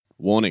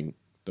Warning,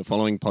 the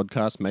following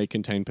podcast may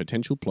contain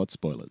potential plot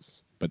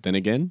spoilers, but then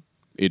again,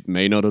 it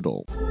may not at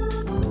all.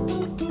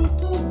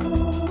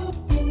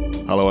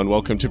 Hello and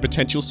welcome to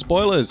Potential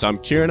Spoilers. I'm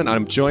Kieran and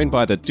I'm joined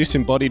by the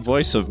disembodied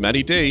voice of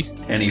Matty D.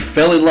 And he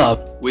fell in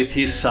love with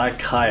his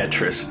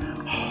psychiatrist,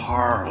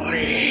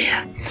 Harley.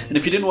 And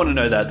if you didn't want to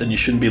know that, then you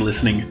shouldn't be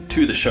listening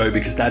to the show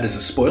because that is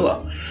a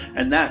spoiler.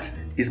 And that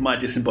is my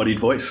disembodied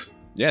voice.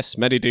 Yes,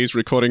 Matty D's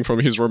recording from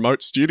his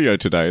remote studio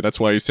today.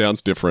 That's why he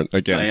sounds different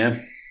again.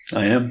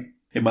 I am.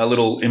 In my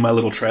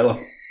little trailer.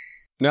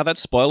 Now that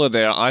spoiler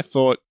there, I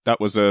thought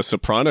that was a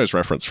Sopranos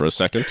reference for a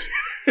second.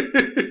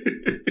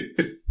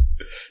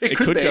 It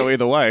could go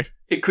either way.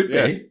 It could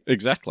be.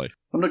 Exactly.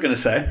 I'm not going to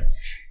say.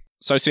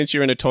 So since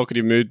you're in a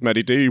talkative mood,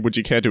 Matty D, would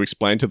you care to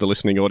explain to the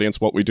listening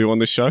audience what we do on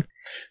this show?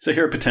 So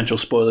here at Potential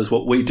Spoilers,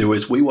 what we do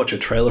is we watch a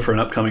trailer for an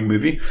upcoming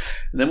movie,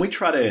 and then we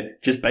try to,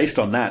 just based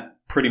on that,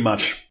 pretty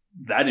much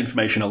that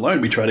information alone,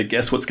 we try to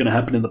guess what's going to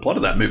happen in the plot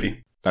of that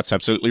movie. That's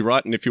absolutely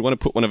right. And if you want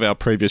to put one of our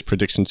previous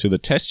predictions to the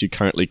test, you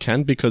currently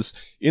can, because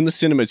in the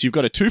cinemas, you've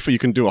got a twofer. You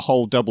can do a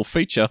whole double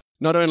feature.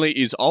 Not only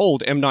is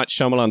M. Night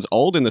Shyamalan's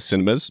Old in the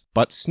cinemas,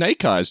 but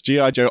Snake Eyes,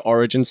 G.I. Joe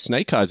Origins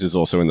Snake Eyes is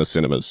also in the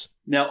cinemas.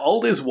 Now,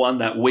 Old is one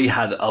that we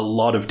had a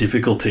lot of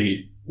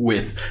difficulty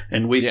with,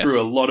 and we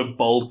threw a lot of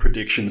bold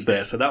predictions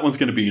there. So that one's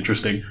going to be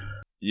interesting.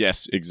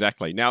 Yes,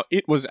 exactly. Now,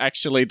 it was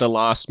actually the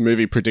last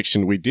movie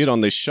prediction we did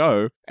on this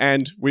show,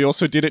 and we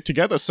also did it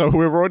together, so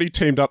we've already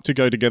teamed up to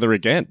go together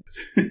again.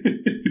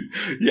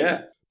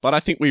 Yeah. But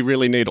I think we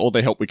really need all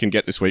the help we can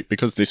get this week,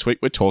 because this week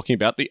we're talking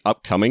about the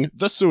upcoming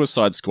The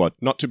Suicide Squad,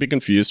 not to be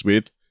confused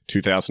with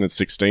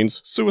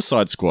 2016's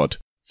Suicide Squad.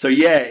 So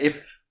yeah,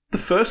 if the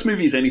first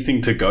movie is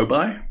anything to go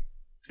by,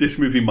 this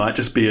movie might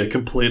just be a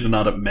complete and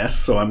utter mess,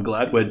 so I'm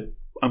glad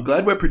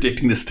we're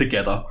predicting this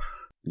together.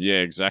 Yeah,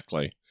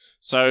 exactly.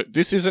 So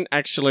this isn't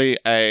actually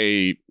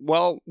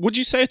would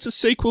you say it's a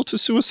sequel to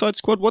Suicide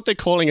Squad? What they're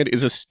calling it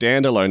is a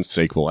standalone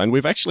sequel, and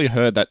we've actually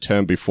heard that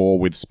term before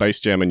with Space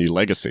Jam: A New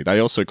Legacy. They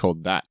also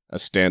called that a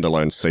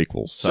standalone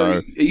sequel. So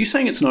are you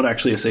saying it's not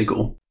actually a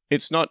sequel?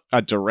 It's not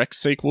a direct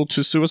sequel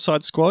to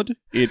Suicide Squad.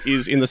 It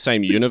is in the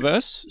same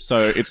universe,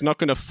 so it's not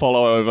going to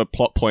follow over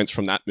plot points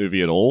from that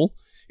movie at all.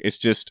 It's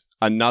just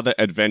another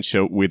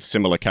adventure with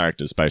similar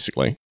characters,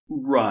 basically.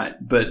 Right,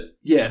 but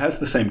yeah, it has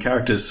the same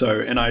characters, so,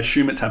 and I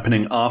assume it's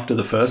happening after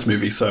the first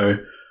movie, so...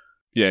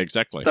 Yeah,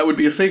 exactly. That would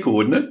be a sequel,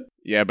 wouldn't it?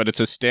 Yeah, but it's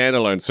a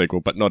standalone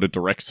sequel, but not a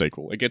direct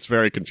sequel. It gets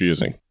very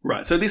confusing.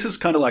 Right, so this is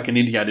kind of like an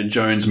Indiana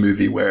Jones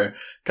movie where it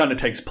kind of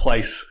takes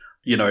place,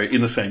 in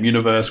the same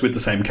universe with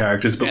the same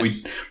characters, but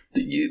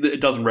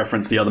it doesn't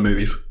reference the other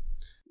movies.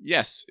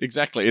 Yes,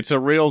 exactly. It's a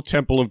real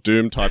Temple of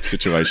Doom type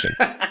situation.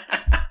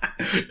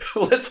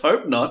 Let's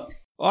hope not.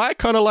 I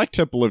kind of like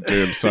Temple of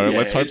Doom, so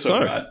let's hope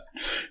so. Right.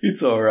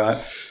 It's all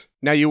right.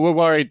 Now, you were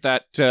worried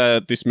that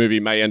this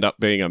movie may end up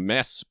being a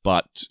mess,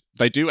 but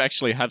they do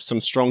actually have some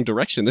strong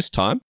direction this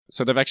time.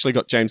 So they've actually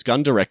got James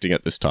Gunn directing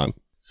it this time.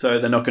 So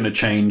they're not going to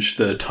change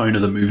the tone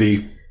of the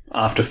movie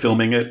after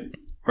filming it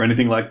or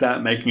anything like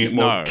that, making it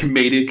more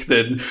comedic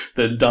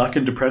than dark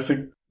and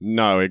depressing?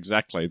 No,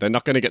 exactly. They're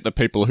not going to get the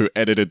people who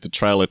edited the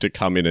trailer to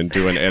come in and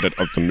do an edit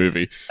of the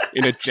movie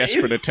in a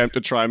desperate attempt to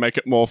try and make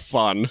it more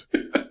fun.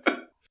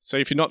 So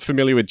if you're not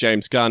familiar with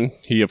James Gunn,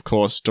 he of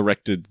course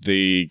directed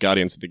the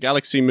Guardians of the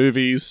Galaxy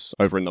movies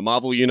over in the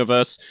Marvel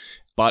Universe.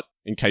 But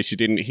in case you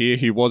didn't hear,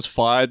 he was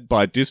fired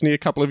by Disney a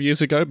couple of years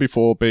ago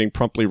before being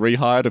promptly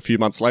rehired a few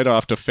months later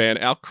after fan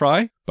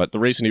outcry. But the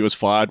reason he was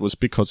fired was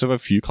because of a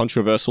few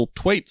controversial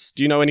tweets.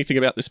 Do you know anything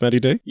about this, Matty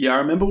D? Yeah, I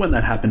remember when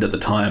that happened at the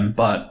time,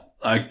 but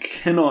I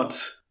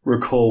cannot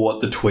recall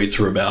what the tweets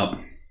were about.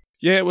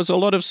 Yeah, it was a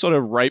lot of sort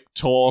of rape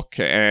talk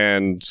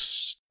and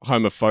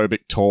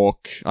homophobic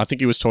talk. I think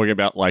he was talking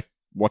about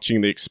watching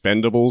The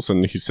Expendables,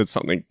 and he said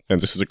something, and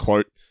this is a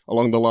quote,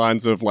 along the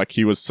lines of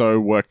he was so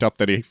worked up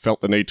that he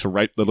felt the need to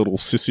rape the little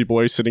sissy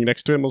boy sitting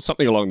next to him, or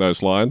something along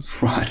those lines.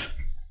 Right.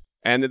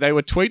 And they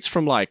were tweets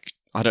from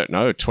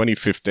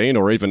 2015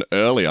 or even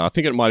earlier. I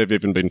think it might have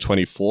even been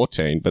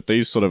 2014, but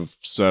these sort of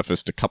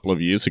surfaced a couple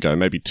of years ago,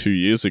 maybe 2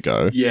 years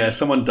ago. Yeah,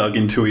 someone dug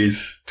into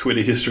his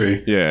Twitter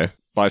history. Yeah,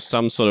 by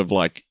some sort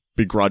of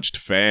begrudged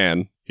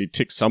fan. He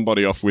ticked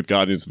somebody off with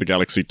Guardians of the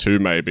Galaxy 2,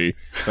 maybe.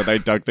 So they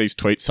dug these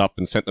tweets up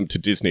and sent them to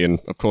Disney. And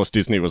of course,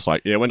 Disney was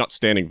like, yeah, we're not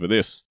standing for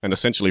this. And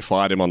essentially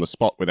fired him on the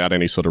spot without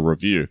any sort of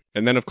review.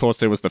 And then, of course,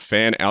 there was the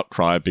fan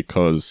outcry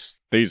because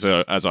these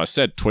are, as I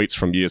said, tweets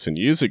from years and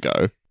years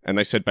ago. And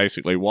they said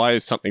basically, why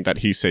is something that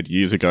he said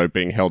years ago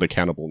being held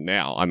accountable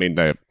now? I mean,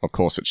 of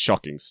course, it's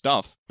shocking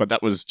stuff. But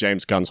that was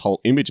James Gunn's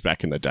whole image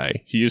back in the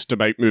day. He used to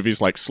make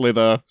movies like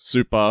Slither,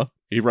 Super.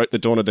 He wrote the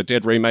Dawn of the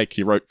Dead remake.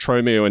 He wrote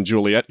Romeo and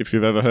Juliet, if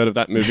you've ever heard of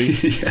that movie.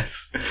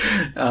 Yes.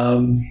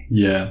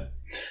 Yeah.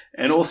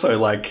 And also,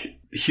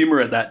 humor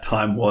at that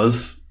time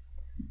was,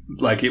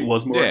 it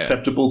was more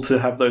acceptable to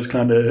have those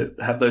kind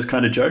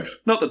of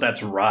jokes. Not that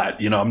that's right.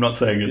 I'm not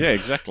saying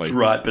it's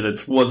right, but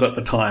it was at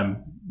the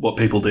time what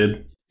people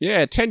did.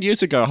 Yeah, 10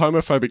 years ago,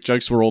 homophobic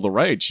jokes were all the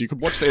rage. You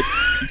could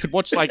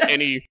watch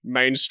any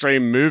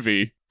mainstream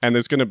movie and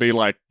there's going to be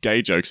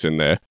gay jokes in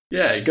there.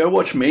 Yeah, go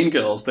watch Mean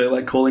Girls. They're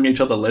like calling each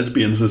other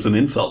lesbians as an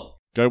insult.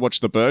 Go watch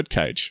The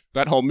Birdcage.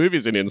 That whole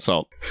movie's an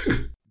insult.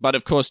 But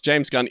of course,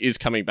 James Gunn is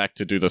coming back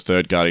to do the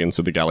third Guardians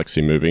of the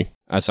Galaxy movie.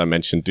 As I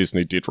mentioned,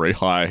 Disney did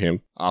rehire him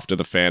after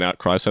the fan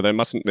outcry, so they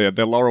mustn't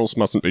their laurels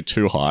mustn't be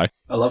too high.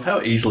 I love how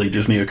easily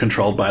Disney are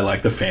controlled by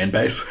like the fan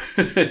base.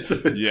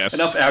 Yes.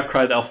 Enough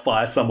outcry, they'll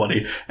fire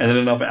somebody, and then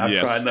enough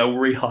outcry, and they'll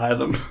rehire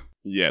them.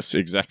 Yes,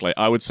 exactly.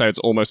 I would say it's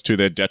almost to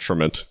their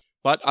detriment.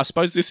 But I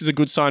suppose this is a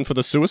good sign for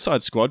the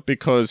Suicide Squad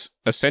because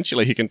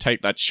essentially he can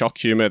take that shock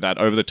humor, that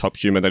over-the-top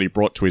humor that he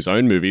brought to his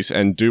own movies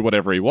and do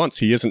whatever he wants.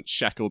 He isn't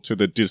shackled to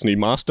the Disney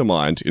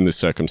mastermind in this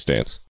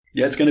circumstance.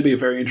 Yeah, it's going to be a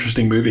very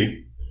interesting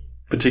movie,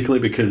 particularly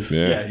because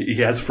he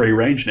has free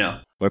range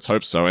now. Let's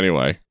hope so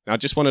anyway. I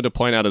just wanted to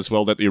point out as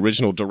well that the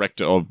original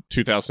director of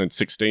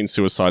 2016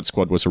 Suicide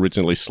Squad was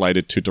originally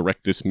slated to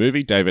direct this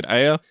movie, David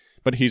Ayer,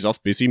 but he's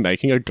off busy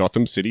making a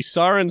Gotham City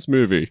Sirens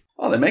movie.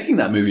 Oh, they're making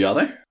that movie, are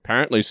they?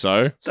 Apparently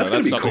so. That's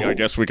something cool. I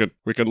guess we could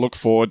look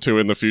forward to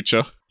in the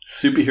future.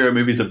 Superhero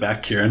movies are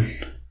back, Kieran.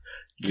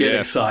 Get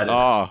excited.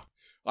 Oh,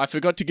 I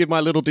forgot to give my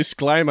little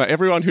disclaimer.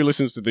 Everyone who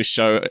listens to this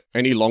show,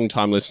 any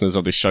long-time listeners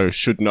of this show,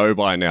 should know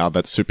by now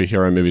that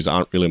superhero movies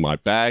aren't really my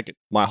bag.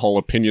 My whole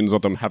opinions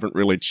of them haven't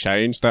really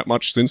changed that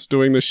much since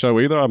doing this show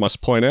either, I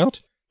must point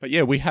out. But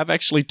yeah, we have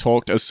actually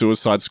talked a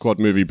Suicide Squad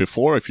movie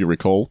before, if you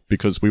recall,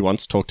 because we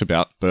once talked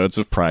about Birds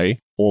of Prey,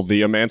 or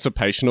The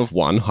Emancipation of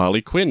One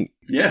Harley Quinn.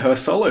 Yeah, her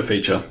solo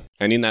feature.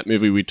 And in that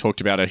movie, we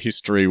talked about a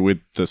history with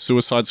the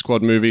Suicide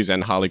Squad movies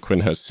and Harley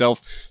Quinn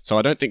herself. So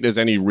I don't think there's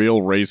any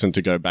real reason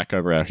to go back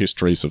over our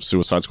histories of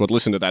Suicide Squad.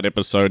 Listen to that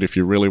episode if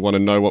you really want to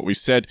know what we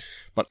said.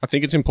 But I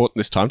think it's important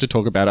this time to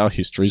talk about our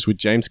histories with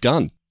James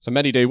Gunn. So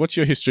Matty D, what's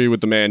your history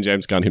with the man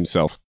James Gunn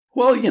himself?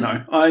 Well, you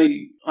know,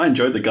 I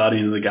enjoyed the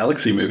Guardian of the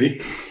Galaxy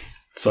movie.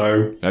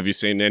 So, have you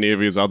seen any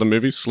of his other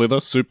movies? Slither,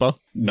 Super?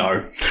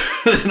 No.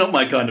 They're not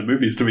my kind of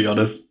movies, to be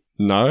honest.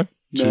 No?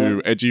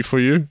 Too edgy for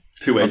you?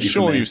 Too edgy I'm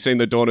sure for me. You've seen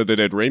the Dawn of the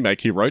Dead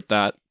remake. He wrote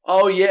that.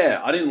 Oh,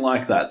 yeah. I didn't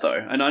like that,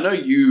 though. And I know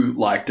you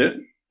liked it,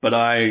 but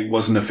I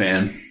wasn't a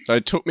fan. So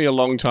it took me a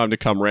long time to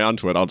come round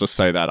to it. I'll just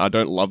say that. I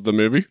don't love the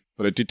movie,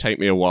 but it did take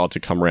me a while to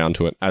come round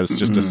to it as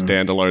just a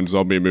standalone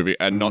zombie movie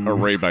and not a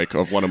remake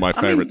of one of my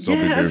favourite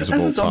zombie movies of all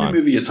time. As a zombie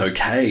movie, it's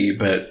okay,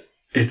 but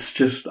it's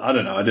just, I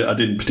don't know. I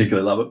didn't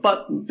particularly love it,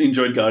 but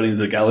enjoyed Guardians of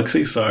the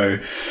Galaxy, so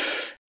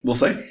we'll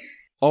see.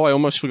 Oh, I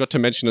almost forgot to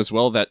mention as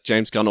well that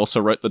James Gunn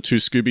also wrote the two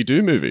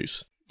Scooby-Doo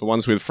movies. The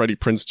ones with Freddie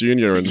Prinze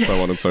Jr. and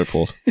so on and so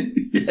forth.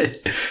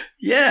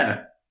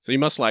 Yeah. So you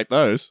must like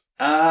those.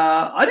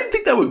 I didn't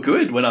think they were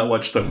good when I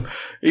watched them.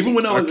 Even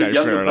when I was a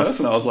younger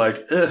person, I was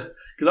like, ugh.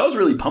 Because I was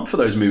really pumped for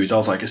those movies. I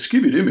was like, a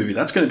Scooby-Doo movie,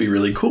 that's going to be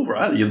really cool,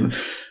 right?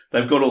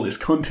 They've got all this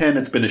content.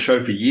 It's been a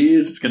show for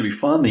years. It's going to be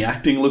fun. The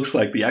acting looks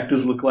like the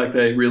actors look like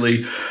they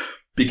really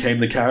became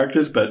the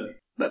characters. But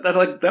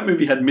that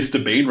movie had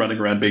Mr. Bean running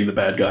around being the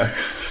bad guy.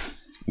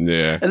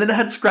 Yeah. And then it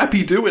had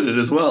Scrappy Doo in it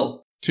as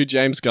well. To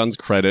James Gunn's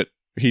credit,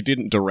 he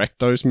didn't direct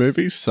those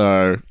movies,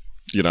 so,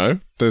 you know,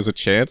 there's a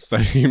chance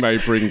that he may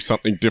bring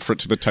something different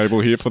to the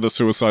table here for the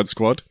Suicide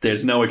Squad.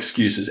 There's no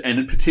excuses,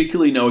 and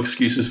particularly no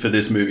excuses for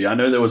this movie. I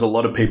know there was a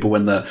lot of people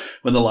when the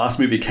last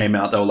movie came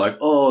out, they were like,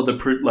 oh,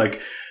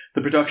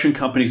 the production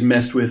companies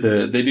messed with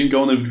it. They didn't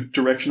go in the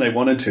direction they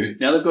wanted to.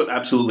 Now they've got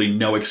absolutely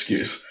no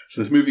excuse.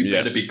 So this movie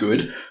better be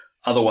good.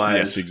 Otherwise,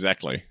 yes,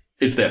 exactly.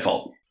 It's their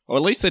fault. Or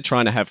at least they're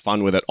trying to have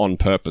fun with it on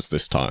purpose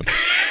this time.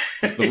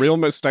 The real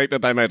mistake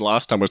that they made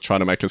last time was trying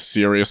to make a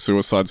serious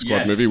Suicide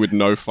Squad movie with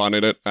no fun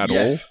in it at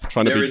all.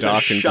 Trying to be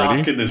dark and gritty. There is a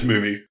shark in this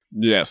movie.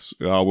 Yes,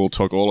 we'll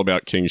talk all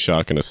about King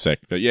Shark in a sec.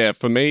 But yeah,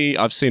 for me,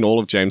 I've seen all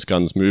of James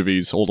Gunn's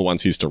movies, all the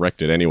ones he's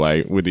directed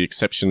anyway, with the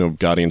exception of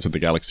Guardians of the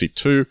Galaxy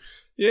 2.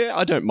 Yeah,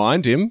 I don't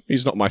mind him.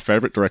 He's not my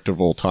favourite director of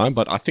all time,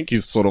 but I think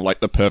he's sort of like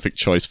the perfect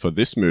choice for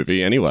this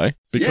movie anyway.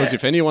 Because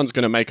if anyone's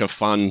going to make a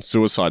fun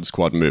Suicide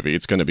Squad movie,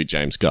 it's going to be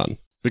James Gunn.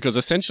 Because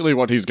essentially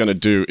what he's going to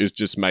do is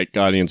just make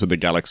Guardians of the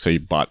Galaxy,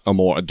 but a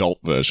more adult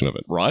version of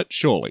it, right?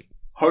 Surely.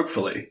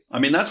 Hopefully. I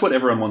mean, that's what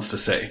everyone wants to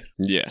see.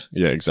 Yeah,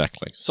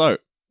 exactly. So,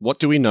 what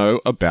do we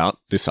know about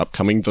this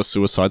upcoming The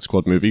Suicide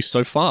Squad movie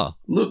so far?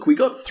 Look, we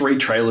got 3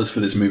 trailers for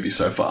this movie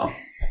so far.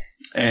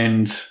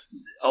 And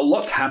a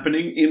lot's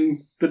happening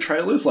in the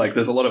trailers. Like,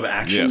 there's a lot of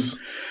action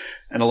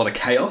and a lot of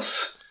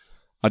chaos.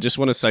 I just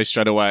want to say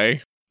straight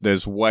away,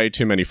 there's way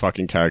too many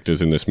fucking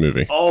characters in this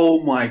movie.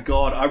 Oh my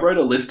god, I wrote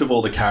a list of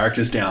all the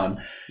characters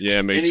down.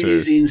 Yeah, me too. And it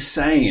is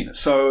insane.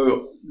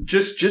 So,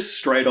 just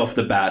straight off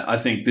the bat, I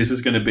think this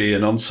is going to be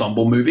an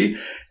ensemble movie,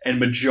 and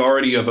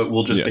majority of it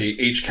will just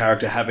be each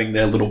character having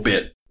their little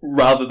bit,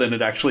 rather than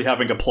it actually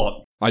having a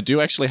plot. I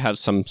do actually have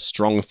some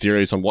strong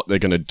theories on what they're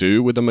going to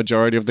do with the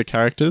majority of the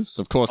characters.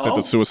 Of course, they're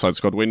the Suicide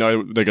Squad. We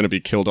know they're going to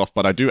be killed off,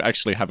 but I do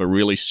actually have a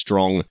really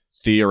strong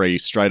theory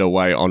straight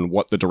away on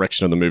what the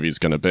direction of the movie is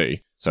going to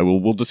be. So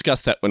we'll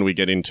discuss that when we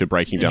get into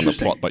breaking down the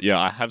plot. But yeah,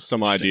 I have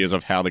some ideas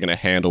of how they're going to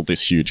handle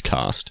this huge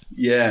cast.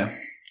 Yeah.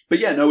 But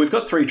yeah, no, we've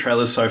got 3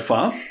 trailers so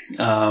far.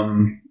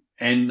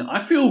 And I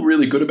feel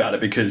really good about it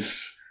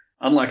because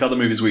unlike other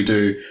movies we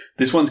do,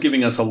 this one's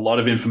giving us a lot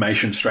of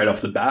information straight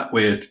off the bat.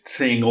 We're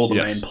seeing all the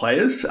main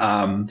players.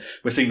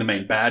 We're seeing the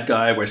main bad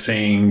guy. We're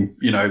seeing,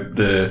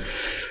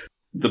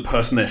 the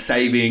person they're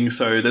saving.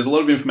 So there's a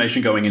lot of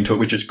information going into it,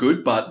 which is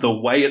good. But the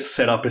way it's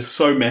set up is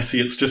so messy.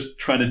 It's just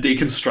trying to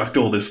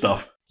deconstruct all this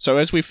stuff. So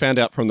as we found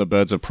out from the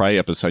Birds of Prey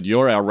episode,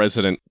 you're our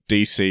resident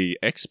DC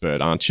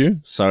expert, aren't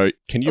you? So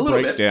can you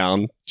break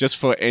down, just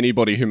for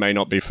anybody who may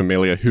not be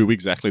familiar, who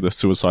exactly the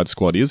Suicide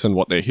Squad is and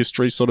what their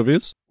history sort of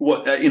is?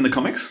 What, in the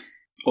comics?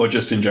 Or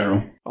just in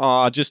general?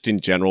 Just in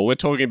general. We're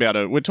talking about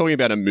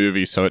a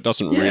movie, so it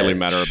doesn't really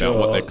matter about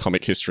what their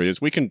comic history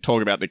is. We can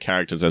talk about the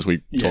characters as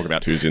we talk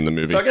about who's in the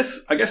movie. So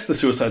I guess the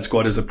Suicide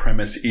Squad as a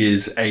premise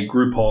is a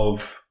group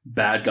of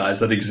bad guys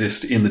that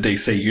exist in the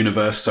DC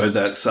universe. So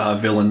that's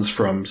villains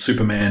from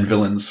Superman,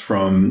 villains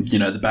from,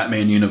 the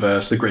Batman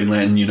universe, the Green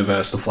Lantern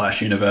universe, the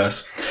Flash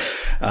universe,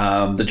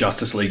 the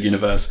Justice League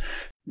universe.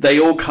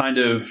 They all kind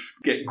of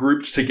get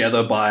grouped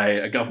together by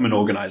a government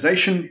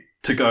organization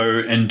to go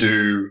and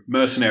do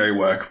mercenary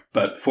work,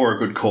 but for a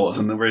good cause.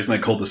 And the reason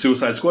they're called the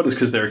Suicide Squad is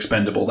because they're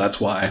expendable.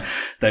 That's why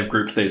they've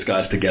grouped these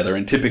guys together.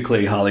 And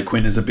typically Harley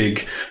Quinn is a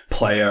big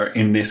player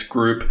in this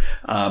group.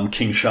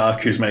 King Shark,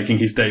 who's making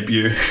his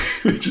debut,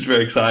 which is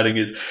very exciting,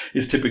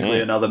 is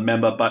typically another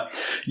member. But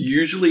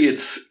usually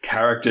it's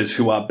characters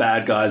who are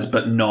bad guys,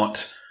 but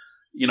not,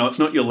 it's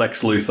not your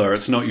Lex Luthor.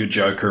 It's not your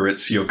Joker.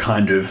 It's your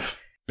kind of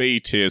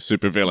B-tier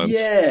supervillains.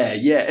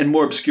 Yeah, and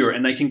more obscure.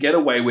 And they can get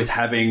away with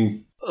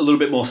having a little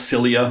bit more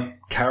sillier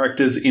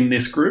characters in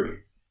this group.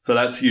 So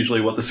that's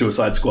usually what the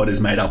Suicide Squad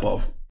is made up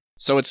of.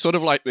 So it's sort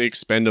of like the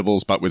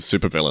Expendables, but with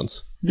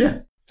supervillains. Yeah.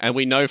 And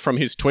we know from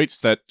his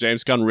tweets that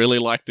James Gunn really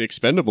liked the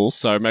Expendables,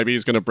 so maybe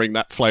he's going to bring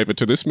that flavour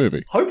to this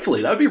movie.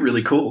 Hopefully, that would be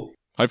really cool.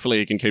 Hopefully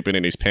he can keep it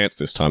in his pants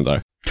this time,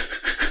 though.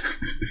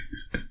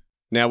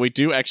 Now, we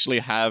do actually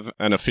have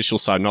an official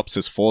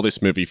synopsis for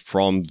this movie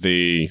from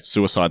the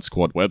Suicide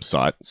Squad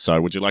website, so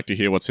would you like to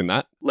hear what's in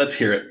that? Let's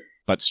hear it.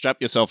 But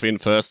strap yourself in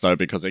first, though,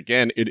 because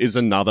again, it is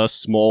another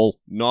small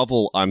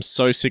novel. I'm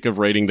so sick of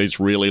reading these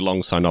really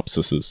long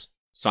synopsises.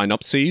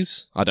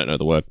 Synopses? I don't know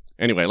the word.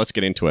 Anyway, let's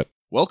get into it.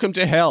 Welcome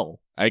to Hell,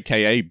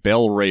 aka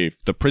Belle Reve,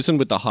 the prison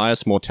with the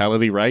highest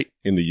mortality rate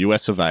in the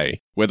US of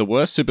A, where the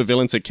worst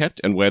supervillains are kept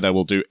and where they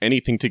will do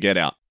anything to get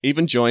out.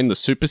 Even join the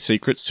super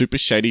secret, super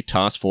shady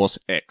Task Force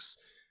X.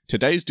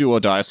 Today's do or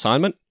die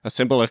assignment,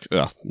 assemble a...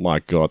 Oh my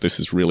god, this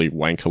is really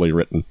wankily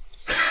written.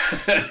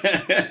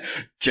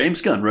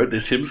 James Gunn wrote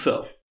this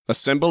himself.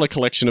 Assemble a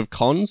collection of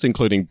cons,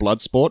 including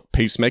Bloodsport,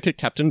 Peacemaker,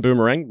 Captain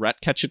Boomerang,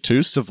 Ratcatcher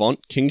 2,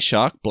 Savant, King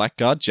Shark,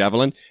 Blackguard,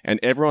 Javelin, and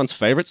everyone's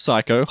favourite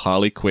psycho,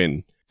 Harley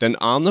Quinn. Then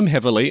arm them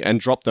heavily and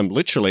drop them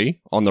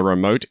literally on the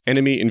remote,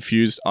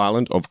 enemy-infused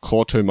island of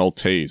Corto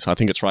Maltese. I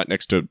think it's right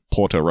next to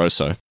Porto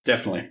Rosso.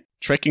 Definitely.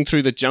 Trekking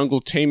through the jungle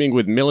teeming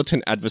with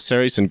militant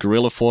adversaries and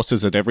guerrilla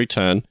forces at every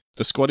turn,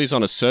 the squad is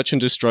on a search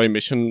and destroy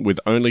mission with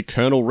only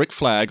Colonel Rick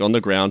Flag on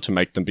the ground to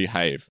make them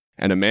behave,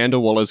 and Amanda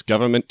Waller's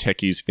government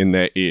techies in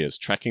their ears,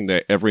 tracking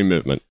their every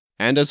movement.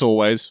 And as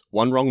always,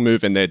 one wrong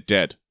move and they're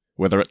dead,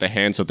 whether at the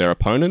hands of their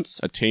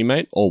opponents, a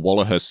teammate, or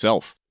Waller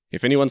herself.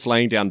 If anyone's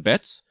laying down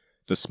bets,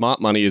 the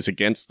smart money is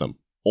against them.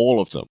 All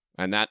of them.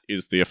 And that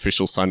is the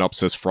official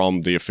synopsis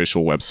from the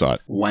official website.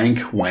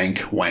 Wank,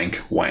 wank,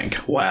 wank,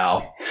 wank.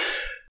 Wow.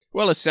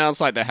 Well, it sounds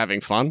like they're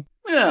having fun.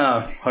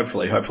 Yeah,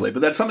 hopefully.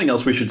 But that's something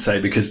else we should say,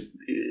 because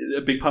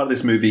a big part of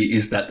this movie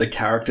is that the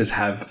characters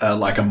have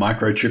like a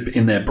microchip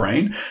in their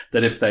brain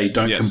that if they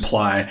don't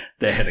comply,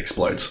 their head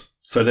explodes.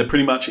 So they're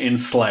pretty much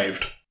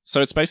enslaved.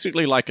 So it's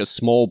basically like a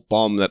small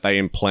bomb that they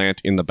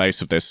implant in the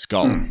base of their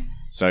skull.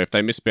 So if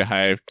they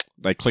misbehave,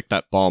 they click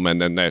that bomb and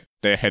then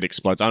their head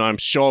explodes. And I'm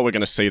sure we're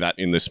going to see that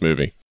in this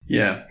movie.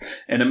 Yeah.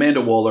 And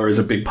Amanda Waller is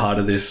a big part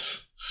of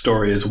this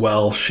story as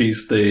well.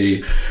 She's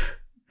the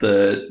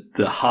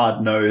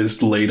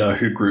hard-nosed leader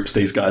who groups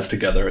these guys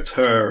together. It's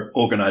her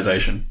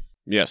organization.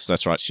 Yes,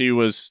 that's right. She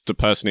was the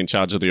person in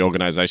charge of the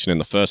organization in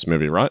the first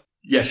movie, right?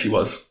 Yes, she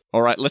was.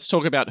 All right, let's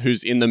talk about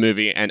who's in the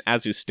movie, and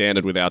as is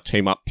standard with our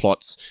team-up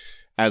plots,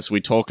 as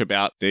we talk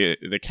about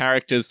the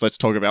characters, let's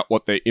talk about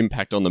what their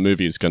impact on the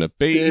movie is going to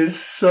be. There's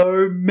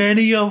so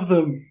many of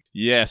them.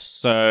 Yes,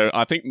 so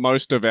I think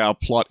most of our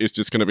plot is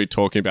just going to be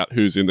talking about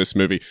who's in this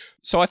movie.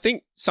 So I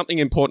think something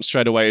important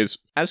straight away is,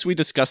 as we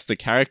discuss the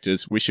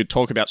characters, we should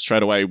talk about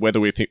straight away whether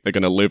we think they're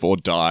going to live or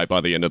die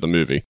by the end of the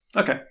movie.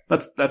 Okay,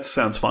 that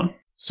sounds fun.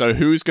 So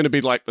who's going to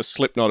be like the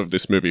Slipknot of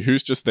this movie?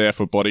 Who's just there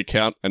for body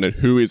count, and then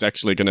who is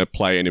actually going to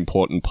play an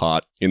important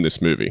part in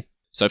this movie?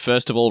 So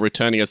first of all,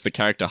 returning as the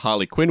character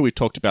Harley Quinn, we've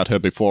talked about her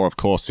before, of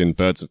course, in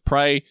Birds of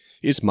Prey,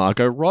 is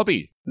Margot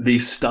Robbie. The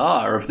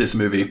star of this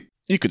movie.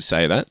 You could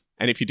say that.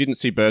 And if you didn't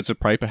see Birds of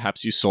Prey,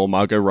 perhaps you saw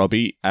Margot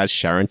Robbie as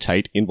Sharon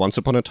Tate in Once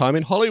Upon a Time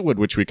in Hollywood,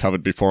 which we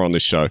covered before on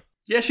this show.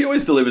 Yeah, she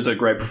always delivers a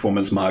great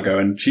performance, Margot,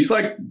 and she's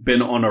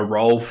been on a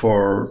roll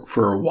for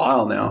a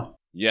while now.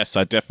 Yes,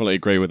 I definitely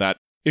agree with that.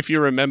 if you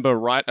remember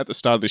right at the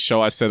start of the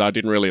show, I said I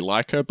didn't really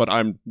like her, but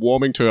I'm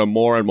warming to her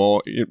more and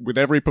more. With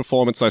every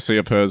performance I see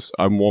of hers,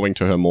 I'm warming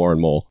to her more and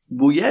more.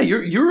 Well, yeah,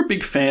 you're a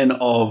big fan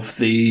of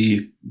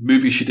the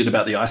movie she did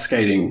about the ice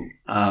skating.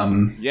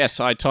 Yes,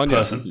 I, Tonya.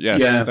 Person. Yes,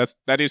 Yeah.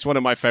 that is one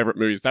of my favorite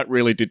movies. That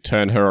really did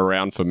turn her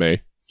around for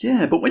me.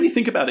 Yeah, but when you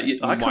think about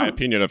it, My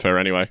opinion of her,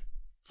 anyway,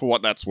 for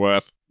what that's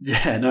worth.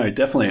 Yeah, no,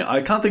 definitely.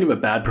 I can't think of a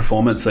bad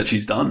performance that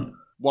she's done.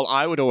 Well,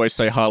 I would always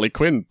say Harley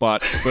Quinn,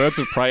 but Birds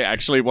of Prey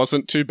actually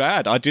wasn't too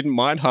bad. I didn't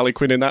mind Harley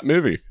Quinn in that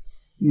movie.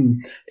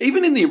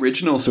 Even in the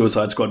original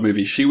Suicide Squad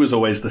movie, she was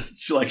always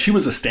she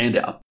was a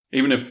standout,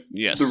 even if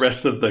the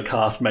rest of the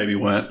cast maybe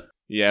weren't.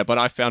 Yeah, but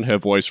I found her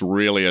voice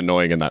really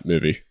annoying in that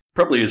movie.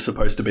 Probably is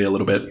supposed to be a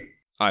little bit.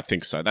 I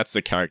think so. That's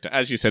the character.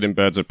 As you said in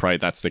Birds of Prey,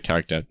 that's the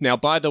character. Now,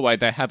 by the way,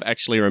 they have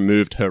actually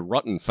removed her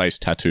rotten face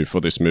tattoo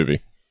for this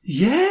movie.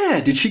 Yeah,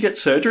 did she get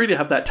surgery to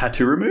have that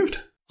tattoo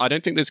removed? I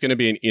don't think there's going to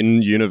be an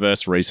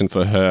in-universe reason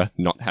for her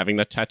not having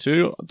the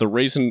tattoo. The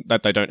reason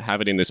that they don't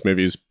have it in this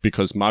movie is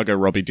because Margot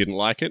Robbie didn't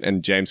like it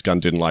and James Gunn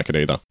didn't like it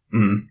either.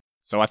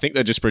 So I think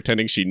they're just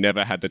pretending she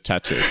never had the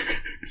tattoo.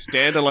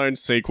 Standalone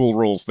sequel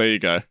rules. There you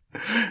go.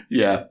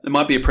 Yeah, it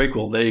might be a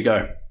prequel. There you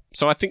go.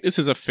 So I think this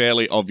is a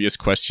fairly obvious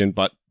question,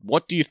 but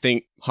what do you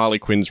think Harley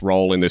Quinn's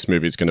role in this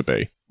movie is going to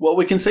be? Well,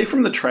 we can see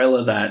from the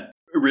trailer that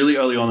really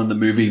early on in the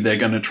movie, they're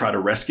going to try to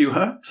rescue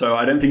her. So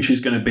I don't think she's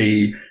going to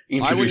be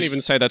introduced. I wouldn't even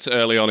say that's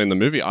early on in the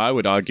movie. I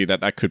would argue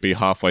that could be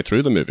halfway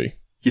through the movie.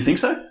 You think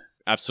so?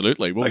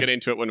 Absolutely. We'll get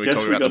into it when we talk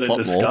about the plot more. Guess we've got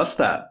to discuss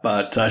that.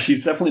 But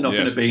she's definitely not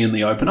going to be in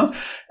the opener.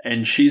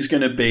 And she's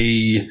going to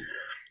be...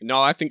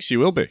 No, I think she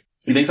will be.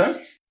 You think so?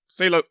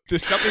 See, look,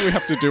 there's something we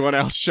have to do on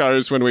our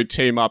shows when we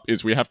team up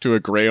is we have to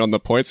agree on the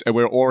points, and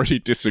we're already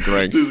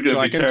disagreeing. This is going to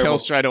be I can terrible. tell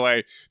straight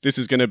away this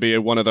is going to be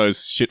one of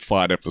those shit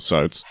fight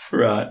episodes.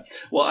 Right.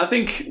 Well, I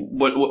think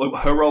what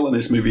her role in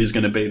this movie is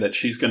going to be that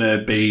she's going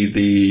to be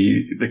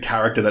the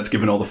character that's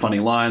given all the funny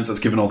lines,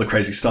 that's given all the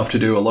crazy stuff to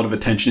do. A lot of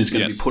attention is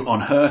going to be put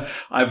on her.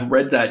 I've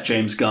read that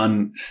James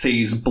Gunn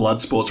sees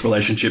Bloodsport's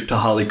relationship to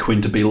Harley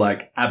Quinn to be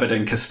like Abbott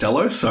and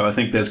Costello. So I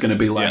think there's going to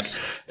be like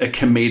a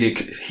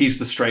comedic, he's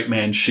the straight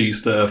man,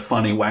 she's the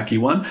funny, wacky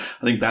one.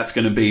 I think that's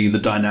going to be the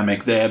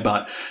dynamic there,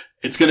 but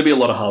it's going to be a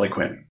lot of Harley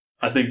Quinn.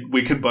 I think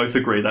we can both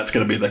agree that's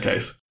going to be the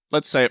case.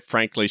 Let's say it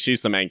frankly,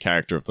 she's the main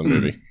character of the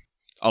movie,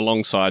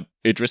 alongside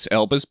Idris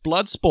Elba's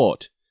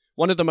Bloodsport.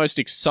 One of the most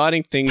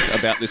exciting things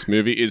about this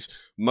movie is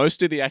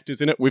most of the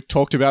actors in it we've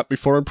talked about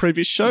before in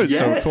previous shows. Yes.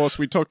 So, of course,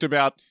 we talked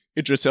about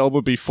Idris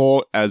Elba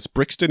before as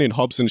Brixton in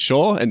Hobbs and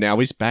Shaw, and now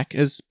he's back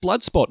as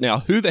Bloodsport.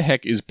 Now, who the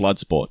heck is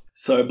Bloodsport?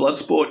 So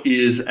Bloodsport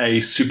is a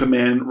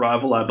Superman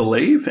rival, I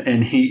believe,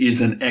 and he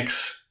is an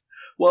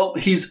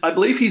I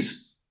believe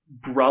his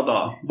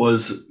brother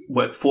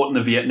fought in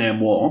the Vietnam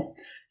War.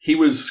 He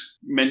was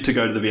meant to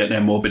go to the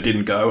Vietnam War but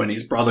didn't go, and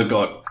his brother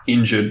got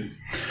injured,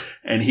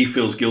 and he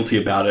feels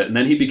guilty about it. And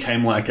then he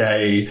became like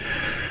a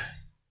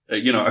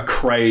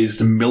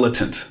crazed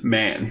militant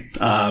man,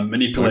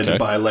 manipulated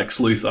by Lex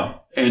Luthor.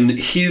 And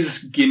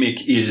his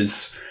gimmick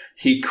is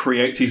he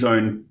creates his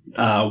own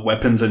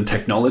weapons and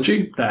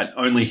technology that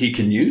only he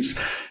can use.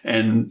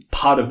 And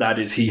part of that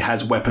is he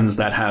has weapons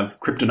that have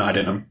kryptonite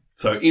in them.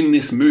 So in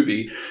this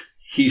movie,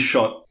 he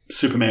shot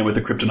Superman with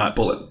a kryptonite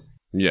bullet.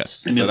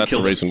 Yes, and so that's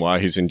the reason why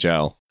he's in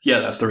jail. Yeah,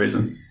 that's the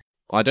reason.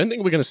 I don't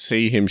think we're going to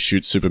see him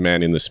shoot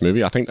Superman in this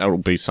movie. I think that will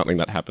be something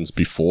that happens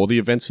before the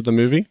events of the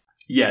movie.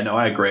 Yeah, no,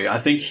 I agree. I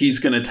think he's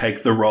going to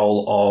take the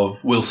role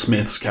of Will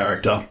Smith's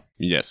character.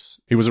 Yes.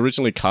 He was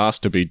originally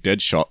cast to be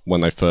Deadshot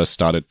when they first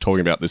started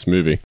talking about this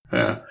movie.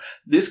 Yeah.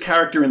 This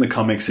character in the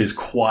comics is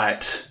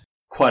quite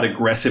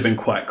aggressive and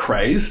quite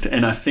crazed.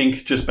 And I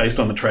think just based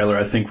on the trailer,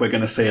 I think we're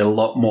going to see a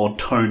lot more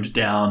toned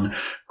down,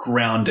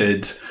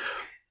 grounded,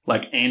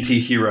 like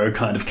anti-hero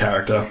kind of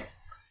character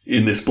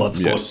in this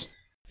Bloodsport.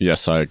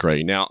 Yes, I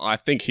agree. Now, I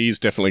think he's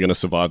definitely going to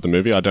survive the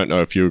movie. I don't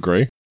know if you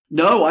agree.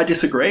 No, I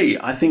disagree.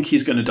 I think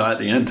he's going to die at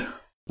the end.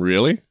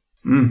 Really?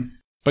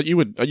 But you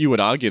would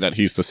argue that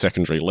he's the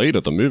secondary lead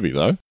of the movie,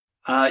 though.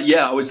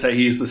 Yeah, I would say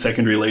he's the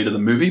secondary lead of the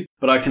movie,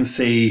 but I can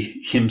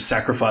see him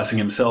sacrificing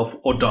himself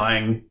or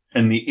dying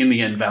in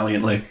the end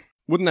valiantly.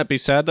 Wouldn't that be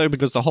sad, though?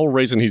 Because the whole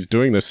reason he's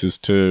doing this is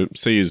to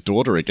see his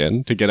daughter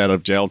again, to get out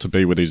of jail to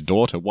be with his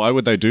daughter. Why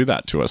would they do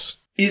that to us?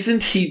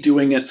 Isn't he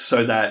doing it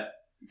so that...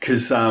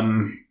 Because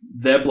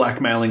they're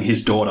blackmailing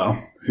his daughter,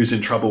 who's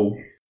in trouble,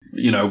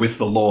 with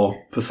the law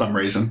for some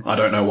reason. I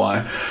don't know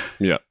why.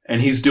 Yeah.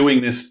 And he's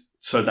doing this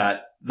so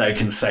that they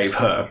can save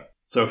her.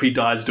 So if he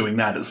dies doing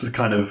that, it's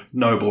kind of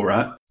noble,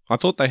 right? I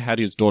thought they had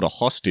his daughter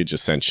hostage,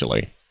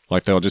 essentially.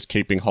 Like they were just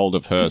keeping hold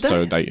of her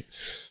so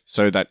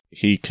that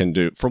he can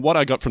do... From what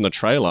I got from the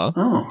trailer,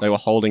 they were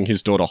holding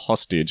his daughter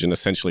hostage and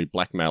essentially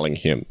blackmailing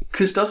him.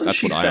 Because doesn't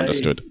she say... That's what I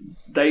understood.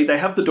 They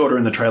have the daughter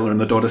in the trailer, and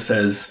the daughter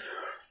says...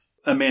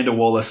 Amanda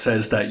Waller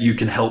says that you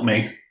can help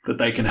me, that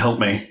they can help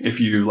me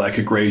if you,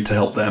 agree to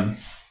help them.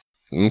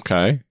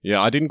 Okay.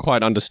 Yeah, I didn't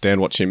quite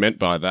understand what she meant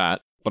by that,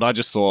 but I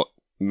just thought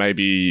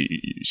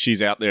maybe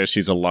she's out there,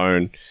 she's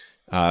alone.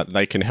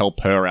 They can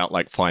help her out,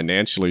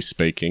 financially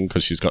speaking,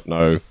 because she's got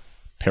no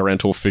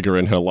parental figure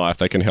in her life.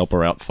 They can help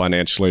her out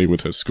financially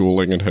with her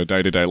schooling and her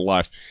day-to-day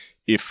life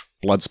if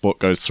Bloodsport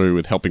goes through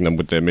with helping them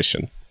with their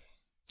mission.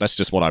 That's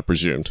just what I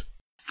presumed.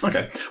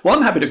 Okay. Well,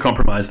 I'm happy to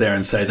compromise there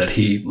and say that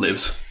he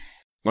lives.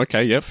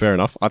 Okay, yeah, fair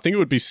enough. I think it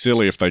would be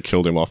silly if they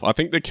killed him off. I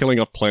think they're killing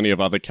off plenty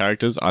of other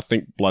characters. I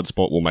think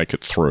Bloodsport will make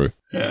it through.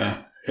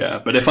 Yeah.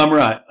 But if I'm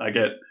right, I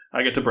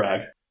get to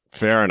brag.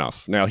 Fair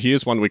enough. Now,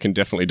 here's one we can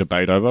definitely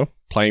debate over.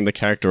 Playing the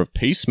character of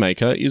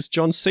Peacemaker is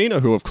John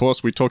Cena, who, of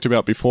course, we talked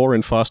about before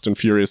in Fast and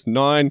Furious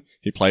 9.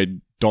 He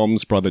played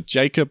Dom's brother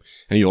Jacob,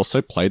 and he also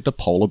played the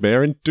polar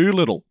bear in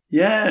Dolittle.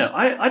 Yeah,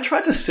 I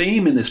tried to see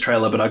him in this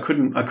trailer, but I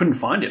couldn't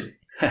find him.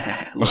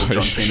 Little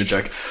John Cena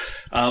joke.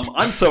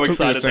 I'm so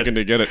excited. Took me a second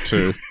to get it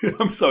too.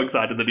 I'm so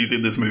excited that he's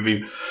in this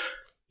movie.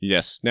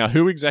 Yes. Now,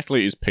 who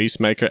exactly is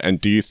Peacemaker,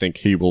 and do you think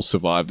he will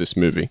survive this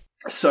movie?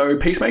 So,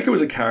 Peacemaker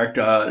was a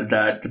character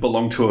that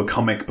belonged to a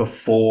comic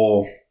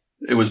before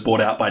it was bought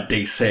out by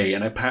DC,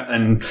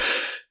 and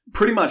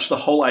pretty much the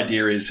whole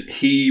idea is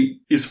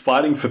he is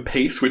fighting for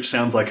peace, which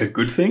sounds like a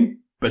good thing,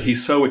 but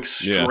he's so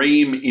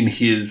extreme in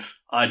his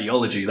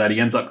ideology that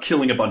he ends up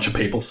killing a bunch of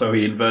people, so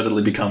he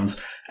invertedly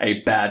becomes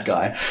a bad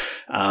guy.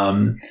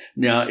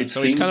 Now,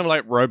 he's kind of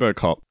like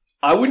RoboCop.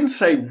 I wouldn't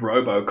say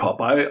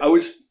RoboCop.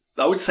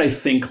 I would say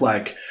think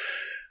like,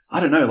 I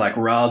don't know, like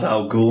Ra's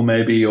al Ghul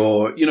maybe,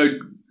 or,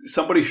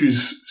 somebody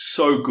who's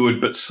so good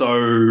but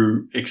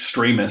so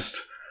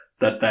extremist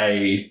that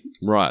they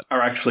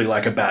are actually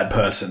like a bad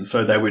person.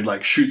 So they would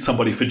like shoot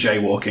somebody for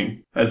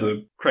jaywalking, as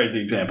a crazy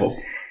example.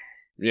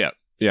 Yeah,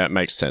 it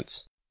makes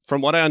sense.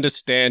 From what I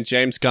understand,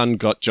 James Gunn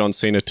got John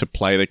Cena to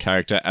play the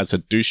character as a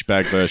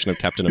douchebag version of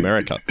Captain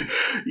America.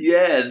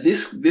 Yeah,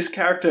 this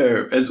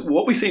character, as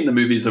what we see in the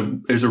movie, is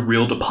a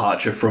real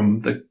departure from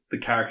the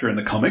character in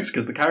the comics,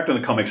 because the character in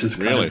the comics is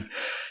the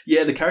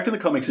character in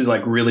the comics is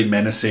like really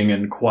menacing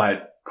and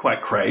quite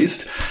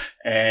crazed,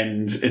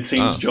 and it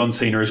seems John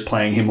Cena is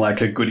playing him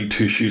like a goody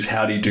two shoes,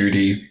 howdy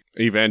doody,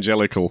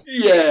 evangelical.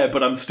 Yeah,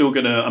 but I'm still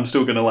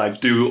gonna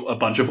like do a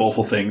bunch of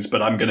awful things,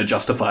 but I'm gonna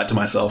justify it to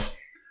myself,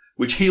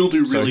 which he'll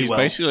do really well. So he's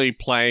basically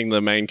playing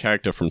the main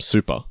character from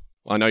Super.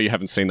 I know you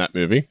haven't seen that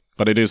movie,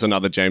 but it is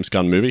another James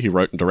Gunn movie. He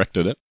wrote and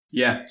directed it.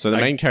 Yeah. So the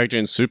main character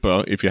in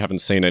Super, if you haven't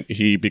seen it,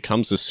 he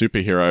becomes a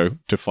superhero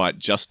to fight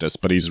justice,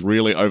 but he's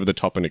really over the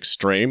top and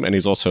extreme, and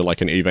he's also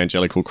like an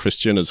evangelical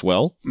Christian as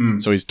well.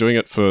 So he's doing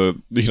it for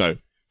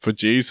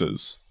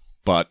Jesus,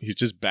 but he's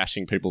just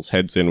bashing people's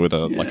heads in with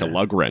like a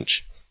lug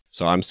wrench.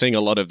 So I'm seeing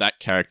a lot of that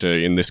character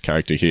in this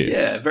character here.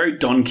 Yeah, very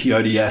Don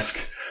Quixote-esque.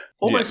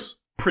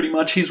 Almost pretty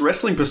much his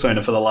wrestling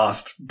persona for the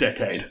last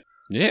decade.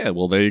 Yeah,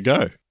 well, there you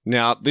go.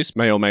 Now, this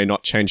may or may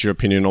not change your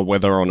opinion on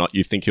whether or not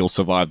you think he'll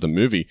survive the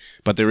movie,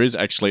 but there is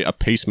actually a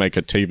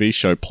Peacemaker TV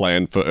show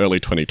planned for early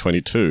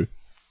 2022.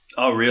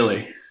 Oh,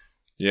 really?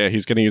 Yeah,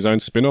 he's getting his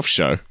own spin-off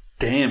show.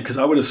 Damn, because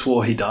I would have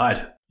swore he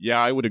died. Yeah,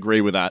 I would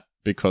agree with that,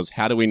 because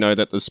how do we know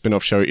that the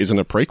spin-off show isn't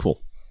a prequel?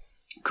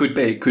 Could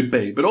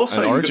be. But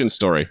also... an origin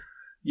story.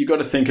 You got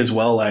to think as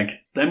well,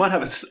 like, they might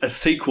have a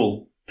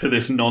sequel to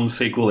this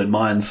non-sequel in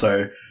mind,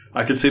 so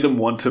I could see them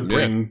want to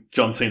bring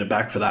John Cena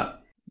back for that.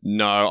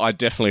 No, I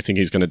definitely think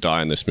he's going to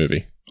die in this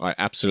movie. I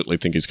absolutely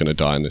think he's going to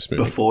die in this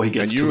movie. Before he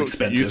gets too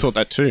expensive. You thought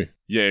that too.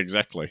 Yeah,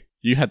 exactly.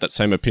 You had that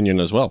same opinion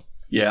as well.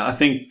 Yeah, I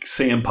think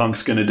CM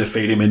Punk's going to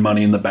defeat him in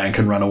Money in the Bank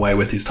and run away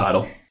with his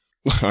title.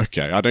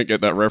 Okay, I don't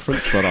get that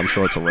reference, but I'm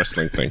sure it's a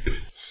wrestling thing.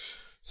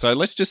 So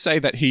let's just say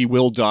that he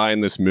will die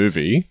in this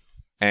movie,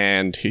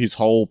 and his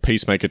whole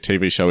Peacemaker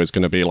TV show is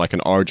going to be like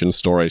an origin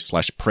story /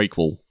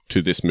 prequel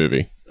to this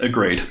movie.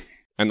 Agreed.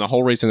 And the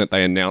whole reason that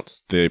they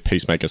announced the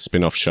Peacemaker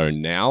spin-off show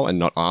now and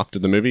not after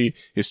the movie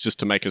is just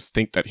to make us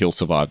think that he'll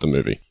survive the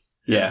movie.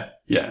 Yeah.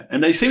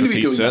 And they seem to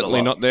be doing that a lot. He's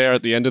certainly not there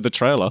at the end of the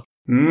trailer.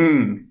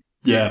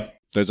 Yeah.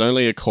 There's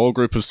only a core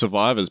group of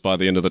survivors by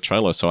the end of the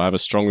trailer, so I have a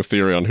strong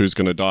theory on who's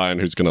going to die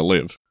and who's going to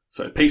live.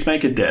 So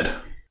Peacemaker dead.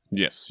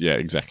 Yes, yeah,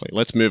 exactly.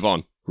 Let's move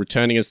on.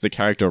 Returning as the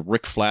character of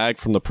Rick Flag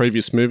from the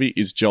previous movie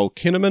is Joel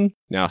Kinnaman.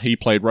 Now, he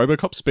played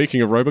RoboCop.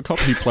 Speaking of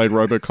RoboCop, he played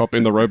RoboCop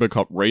in the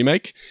RoboCop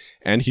remake,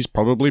 and he's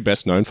probably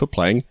best known for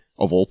playing,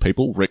 of all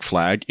people, Rick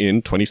Flag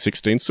in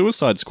 2016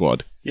 Suicide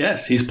Squad.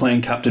 Yes, he's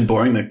playing Captain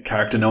Boring, the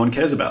character no one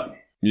cares about.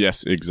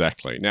 Yes,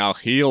 exactly. Now,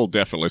 he'll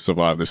definitely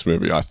survive this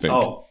movie, I think.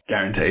 Oh,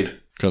 guaranteed.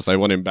 Because they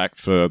want him back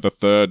for the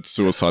third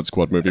Suicide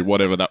Squad movie,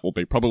 whatever that will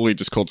be. Probably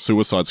just called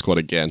Suicide Squad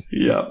again.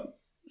 Yeah.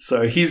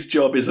 So his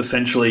job is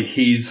essentially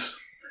he's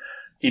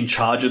in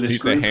charge of this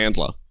group. He's the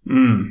handler.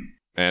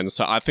 And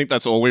so I think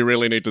that's all we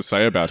really need to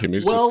say about him.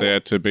 He's just there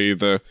to be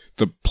the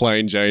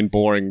plain Jane,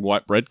 boring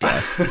white bread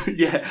guy.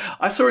 Yeah.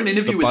 I saw an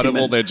interview with him. The butt of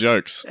all their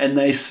jokes. And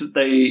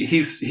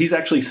he's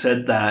actually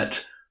said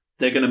that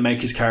they're going to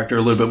make his character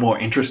a little bit more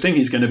interesting.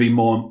 He's going to be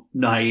more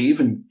naive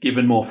and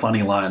given more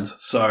funny lines.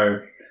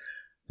 So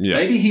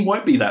maybe he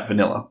won't be that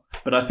vanilla,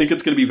 but I think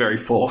it's going to be very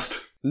forced.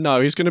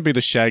 No, he's going to be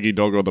the shaggy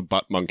dog or the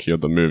butt monkey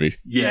of the movie.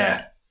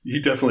 Yeah, he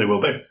definitely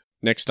will be.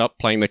 Next up,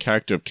 playing the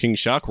character of King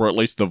Shark, or at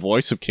least the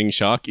voice of King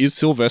Shark, is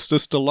Sylvester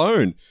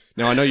Stallone.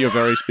 Now, I know you're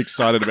very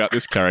excited about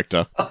this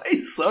character. I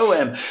so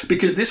am,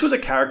 because this was a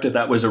character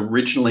that was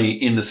originally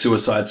in the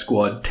Suicide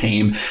Squad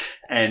team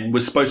and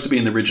was supposed to be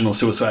in the original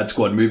Suicide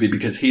Squad movie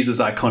because he's as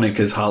iconic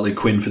as Harley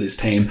Quinn for this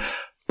team.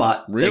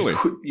 But really?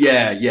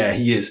 Yeah,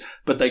 he is.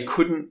 But they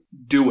couldn't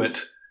do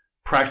it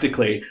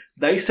practically.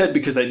 They said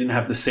because they didn't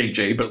have the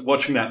CG, but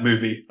watching that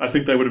movie, I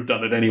think they would have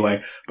done it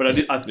anyway. But I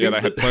think they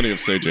had plenty of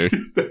CG.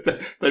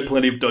 They had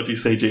plenty of dodgy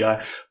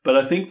CGI. But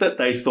I think that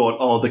they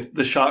thought,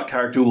 the shark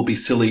character will be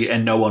silly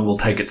and no one will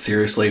take it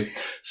seriously,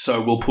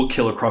 so we'll put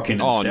Killer Croc in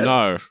instead. Oh,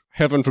 no.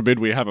 Heaven forbid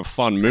we have a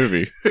fun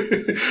movie.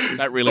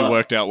 That really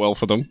worked out well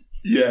for them.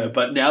 Yeah,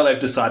 but now they've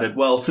decided,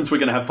 well, since we're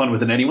going to have fun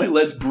with it anyway,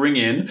 let's bring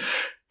in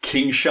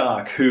King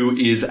Shark, who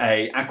is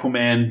a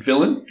Aquaman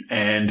villain,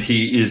 and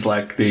he is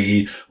like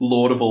the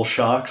Lord of all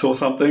sharks or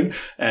something.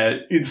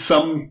 In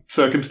some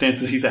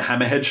circumstances, he's a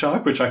hammerhead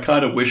shark, which I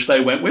kind of wish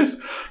they went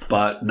with,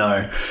 but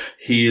no,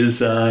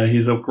 he's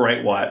a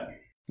great white.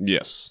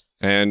 Yes,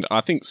 and I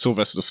think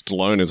Sylvester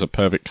Stallone is a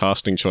perfect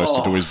casting choice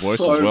to do his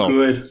voice as well.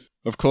 Good.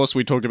 Of course,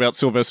 we talked about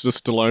Sylvester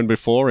Stallone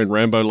before in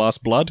Rambo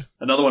Last Blood.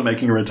 Another one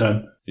making a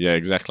return. Yeah,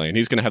 exactly. And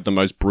he's going to have the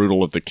most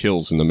brutal of the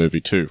kills in the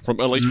movie too,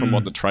 at least from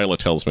what the trailer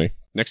tells me.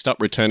 Next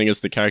up, returning as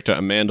the character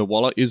Amanda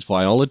Waller, is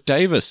Viola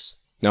Davis.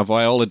 Now,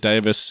 Viola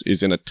Davis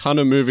is in a ton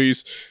of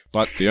movies,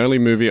 but the only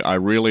movie I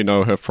really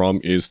know her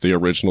from is the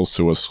original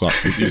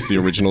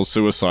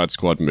Suicide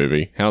Squad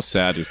movie. How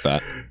sad is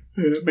that?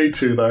 Yeah, me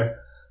too, though.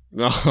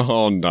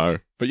 Oh, no.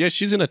 But yeah,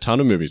 she's in a ton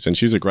of movies, and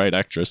she's a great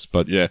actress,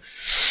 but yeah.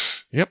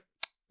 Yep.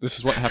 This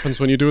is what happens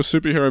when you do a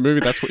superhero movie.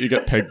 That's what you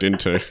get pegged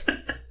into.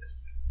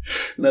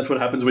 And that's what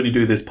happens when you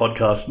do this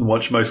podcast and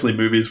watch mostly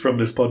movies from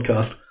this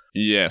podcast.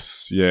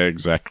 Yes, yeah,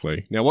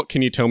 exactly. Now, what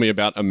can you tell me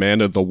about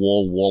Amanda the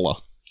Wall Waller?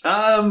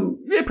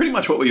 Yeah, pretty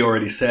much what we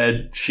already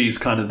said. She's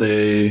kind of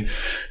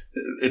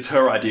it's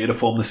her idea to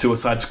form the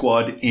Suicide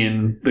Squad.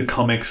 In the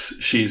comics,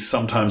 she's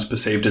sometimes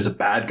perceived as a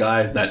bad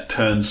guy that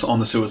turns on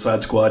the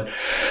Suicide Squad.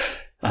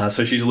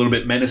 So she's a little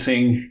bit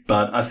menacing,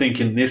 but I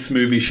think in this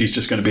movie, she's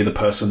just going to be the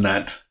person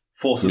that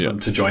forces them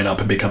to join up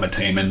and become a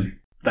team, and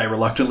they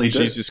reluctantly do.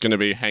 She's just going to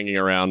be hanging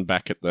around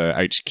back at the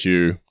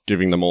HQ,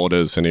 giving them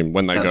orders, and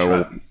when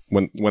they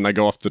when they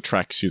go off the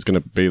track, she's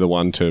going to be the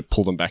one to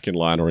pull them back in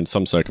line, or in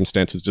some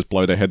circumstances, just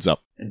blow their heads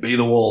up. And be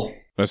the wall.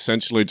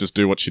 Essentially, just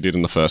do what she did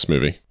in the first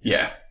movie.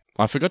 Yeah.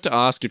 I forgot to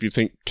ask if you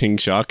think King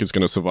Shark is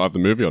going to survive the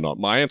movie or not.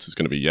 My answer is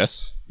going to be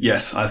yes.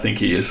 Yes, I think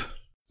he is.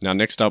 Now,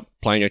 next up,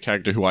 playing a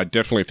character who I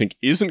definitely think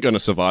isn't going to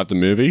survive the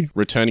movie,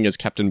 returning as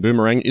Captain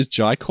Boomerang, is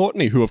Jai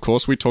Courtney, who, of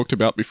course, we talked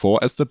about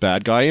before as the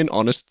bad guy in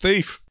Honest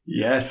Thief.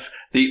 Yes,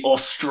 the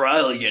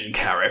Australian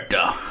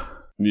character.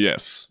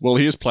 Yes. Well,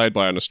 he is played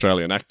by an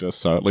Australian actor,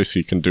 so at least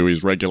he can do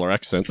his regular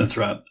accent. That's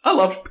right. I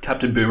loved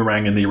Captain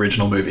Boomerang in the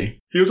original movie.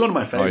 He was one of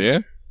my favorites.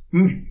 Oh,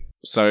 yeah?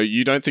 So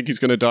you don't think he's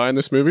going to die in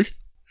this movie?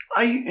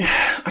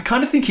 I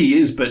kind of think he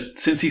is, but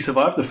since he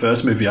survived the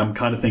first movie, I'm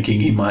kind of thinking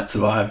he might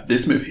survive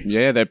this movie.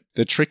 Yeah,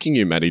 they're tricking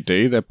you, Matty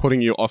D. They're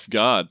putting you off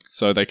guard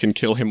so they can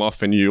kill him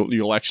off and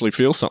you'll actually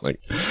feel something.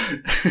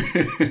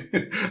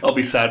 I'll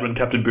be sad when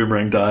Captain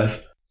Boomerang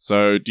dies.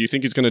 So do you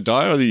think he's going to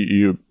die, or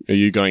are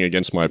you going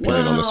against my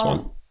opinion on this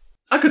one?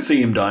 I could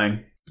see him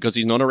dying. Because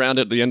he's not around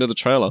at the end of the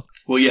trailer.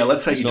 Well, yeah,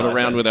 let's say he's not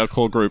around with our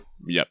core group.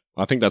 Yep,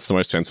 I think that's the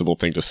most sensible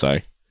thing to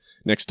say.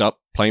 Next up,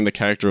 playing the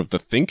character of the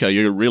Thinker,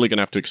 you're really going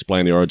to have to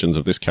explain the origins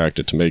of this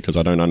character to me because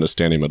I don't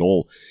understand him at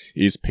all,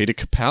 is Peter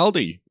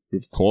Capaldi, who,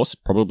 of course,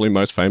 probably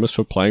most famous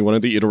for playing one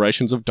of the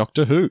iterations of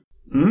Doctor Who.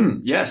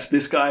 Yes,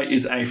 this guy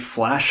is a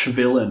Flash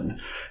villain.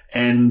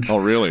 And oh,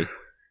 really?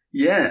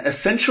 Yeah,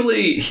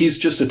 essentially, he's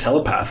just a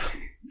telepath.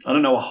 I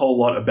don't know a whole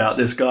lot about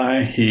this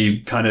guy.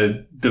 He kind of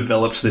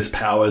develops this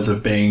powers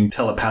of being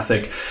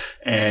telepathic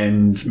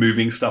and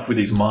moving stuff with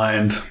his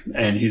mind,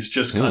 and he's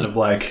just kind of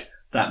like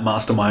that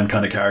mastermind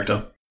kind of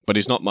character. But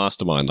he's not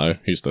mastermind, though.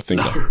 He's the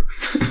Thinker.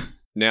 No.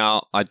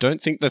 Now, I don't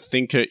think the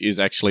Thinker is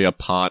actually a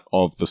part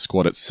of the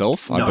squad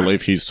itself. No. I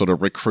believe he's sort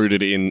of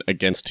recruited in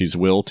against his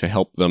will to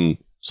help them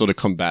sort of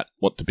combat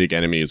what the big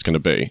enemy is going to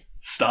be.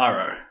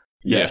 Starro.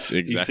 Yes,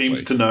 exactly. He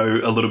seems to know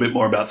a little bit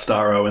more about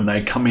Starro, and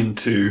they come in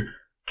to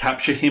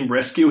capture him,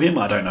 rescue him,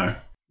 I don't know.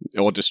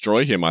 Or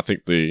destroy him, I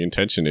think the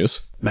intention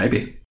is.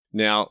 Maybe.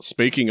 Now,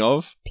 speaking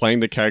of playing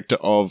the character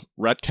of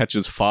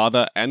Ratcatcher's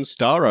father and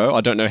Starro, I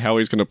don't know how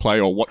he's going to play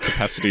or what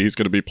capacity he's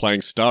going to be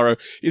playing Starro,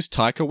 is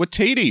Taika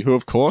Waititi, who,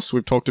 of course,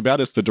 we've talked about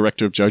as the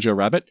director of Jojo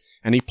Rabbit,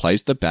 and he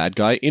plays the bad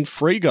guy in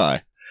Free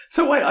Guy.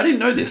 So wait, I didn't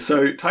know this.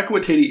 So Taika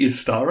Waititi is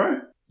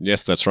Starro?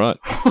 Yes, that's right.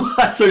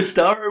 So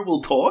Starro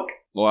will talk?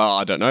 Well,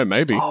 I don't know,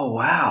 maybe. Oh,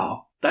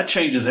 wow. That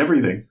changes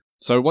everything.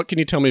 So what can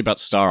you tell me about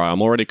Starro?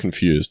 I'm already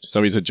confused.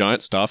 So he's a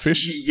giant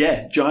starfish?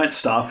 Yeah, giant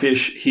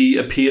starfish. He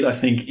appeared, I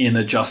think, in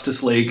a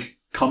Justice League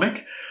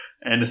comic.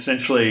 And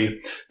essentially,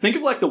 think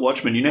of like the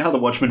Watchmen. You know how the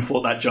Watchmen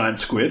fought that giant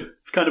squid?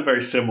 It's kind of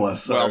very similar.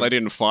 So. Well, they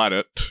didn't fight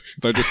it.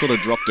 They just sort of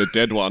dropped a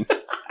dead one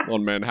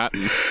on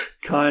Manhattan.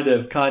 Kind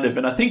of.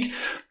 And I think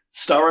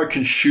Starro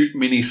can shoot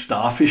mini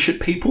starfish at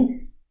people.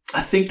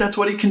 I think that's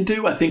what he can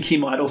do. I think he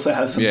might also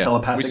have some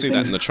telepathic we see things.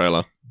 that in the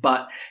trailer.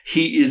 But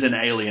he is an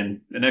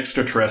alien, an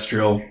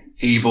extraterrestrial,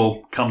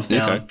 evil, comes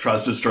down,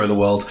 tries to destroy the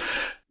world.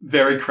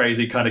 Very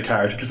crazy kind of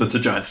character because it's a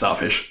giant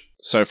starfish.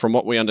 So from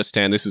what we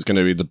understand, this is going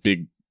to be the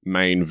big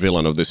main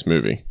villain of this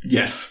movie.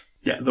 Yes.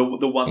 Yeah, the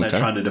one they're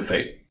trying to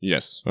defeat.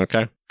 Yes.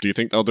 Okay. Do you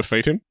think they'll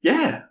defeat him?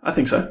 Yeah, I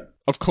think so.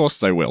 Of course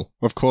they will.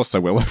 Of course they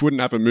will. They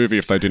wouldn't have a movie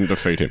if they didn't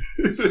defeat him.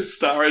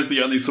 Starro is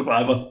the only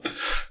survivor.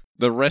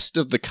 The rest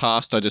of the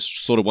cast, I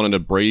just sort of wanted to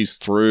breeze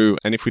through,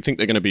 and if we think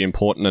they're going to be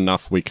important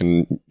enough, we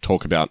can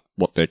talk about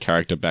what their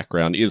character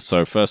background is.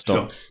 So first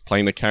off,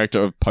 playing the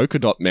character of Polka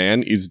Dot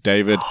Man is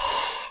David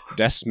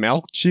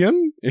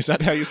Dastmalchian. Is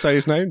that how you say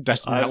his name?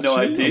 Dastmalchian? I have no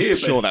idea. I'm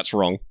sure that's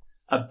wrong.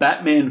 A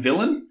Batman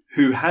villain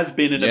who has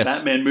been in a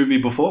Batman movie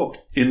before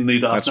in The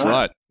Dark Knight. That's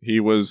right. He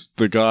was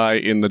the guy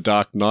in The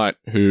Dark Knight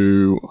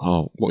who...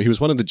 he was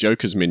one of the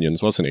Joker's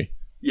minions, wasn't he?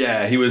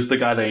 Yeah, he was the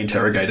guy they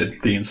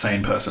interrogated, the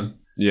insane person.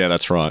 Yeah,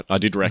 that's right. I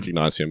did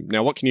recognize him.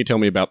 Now, what can you tell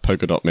me about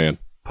Polka Dot Man?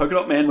 Polka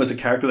Dot Man was a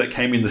character that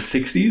came in the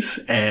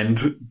 60s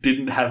and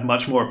didn't have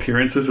much more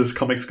appearances as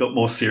comics got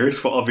more serious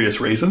for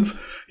obvious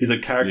reasons. He's a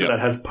character that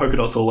has polka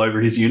dots all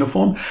over his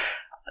uniform.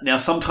 Now,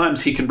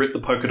 sometimes he can rip the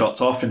polka dots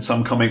off in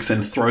some comics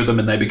and throw them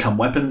and they become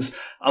weapons.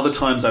 Other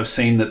times I've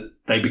seen that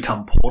they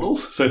become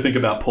portals. So think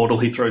about Portal.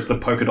 He throws the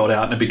polka dot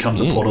out and it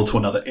becomes a portal to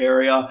another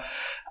area.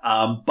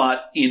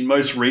 But in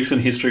most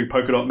recent history,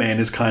 Polka Dot Man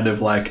is kind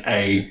of like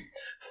a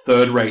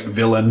third-rate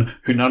villain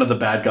who none of the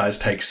bad guys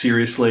take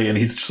seriously, and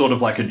he's sort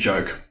of like a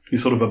joke.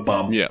 He's sort of a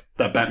bum. Yeah.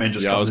 That Batman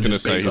just comes and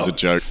just beats up. I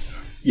was going to say he's a joke.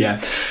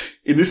 Yeah.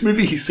 In this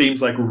movie, he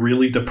seems like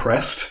really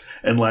depressed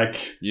and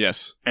like...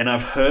 Yes. And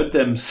I've heard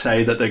them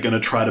say that they're going to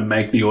try to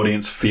make the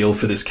audience feel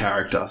for this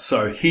character.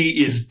 So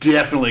he is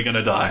definitely going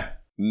to die.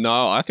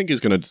 No, I think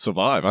he's going to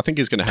survive. I think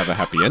he's going to have a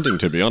happy ending,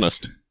 to be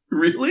honest.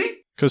 Really?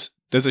 Because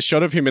there's a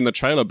shot of him in the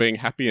trailer being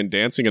happy and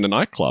dancing in a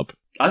nightclub.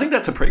 I think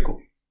that's a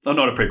prequel. Oh,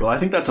 not a prequel. I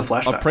think that's a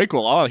flashback. A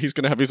prequel? Oh, he's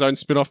going to have his own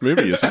spin-off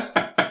movie, is it?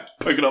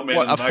 Polka Dot Man.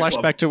 What, a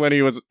flashback to when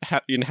he was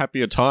in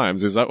happier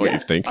times? Is that what you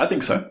think? I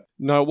think so.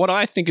 No, what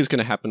I think is going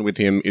to happen with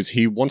him is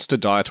he wants to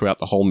die throughout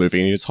the whole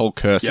movie, and his whole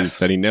curse is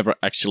that he never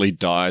actually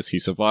dies. He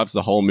survives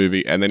the whole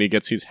movie, and then he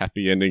gets his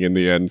happy ending in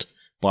the end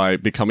by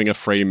becoming a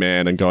free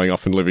man and going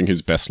off and living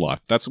his best life.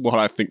 That's what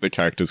I think the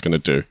character's going to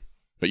do.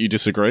 But you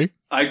disagree?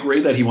 I agree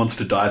that he wants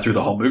to die through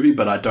the whole movie,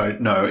 but I don't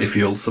know if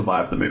he'll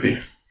survive the movie.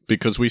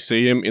 Because we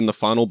see him in the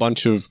final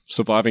bunch of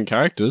surviving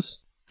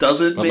characters.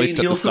 Does it mean he'll survive? At least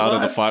at the start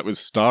of the fight with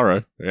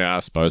Starro. Yeah, I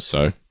suppose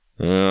so.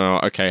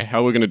 Okay, how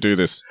are we going to do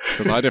this?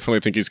 Because I definitely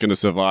think he's going to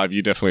survive.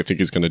 You definitely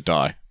think he's going to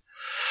die.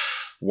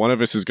 One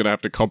of us is going to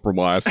have to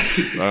compromise.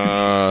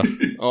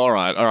 All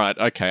right.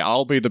 Okay,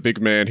 I'll be the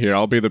big man here.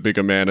 I'll be the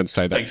bigger man and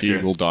say that he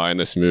will die in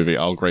this movie.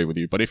 I'll agree with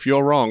you. But if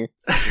you're wrong,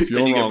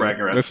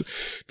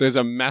 there's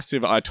a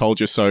massive I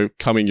told you so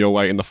coming your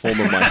way in the form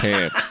of my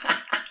hand.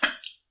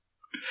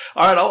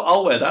 All right,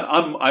 I'll wear that.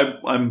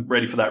 I'm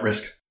ready for that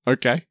risk.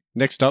 Okay.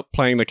 Next up,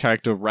 playing the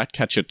character of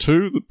Ratcatcher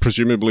 2,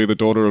 presumably the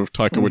daughter of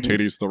Taika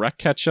Waititi's The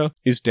Ratcatcher,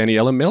 is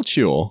Daniela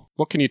Melchior.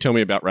 What can you tell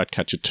me about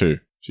Ratcatcher 2?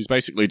 She's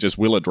basically just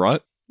Willard,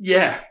 right?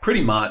 Yeah,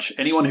 pretty much.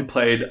 Anyone who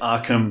played the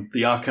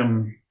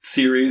Arkham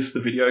series, the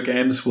video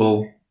games,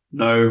 will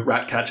know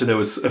Ratcatcher. There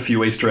was a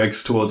few Easter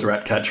eggs towards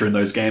Ratcatcher in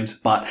those games,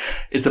 but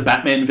it's a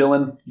Batman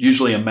villain,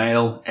 usually a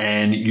male,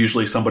 and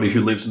usually somebody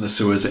who lives in the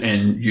sewers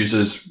and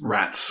uses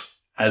rats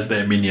as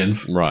their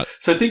minions. Right.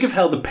 So think of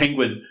how the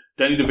Penguin,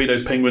 Danny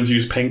DeVito's penguins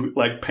use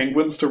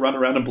penguins to run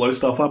around and blow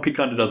stuff up. He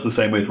kind of does the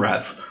same with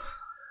rats.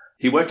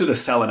 He worked at a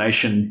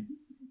salination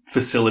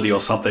facility or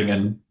something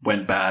and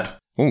went bad.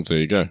 Oh, there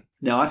you go.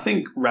 Now, I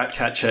think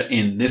Ratcatcher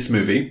in this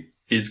movie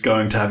is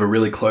going to have a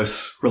really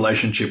close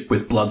relationship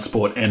with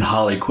Bloodsport and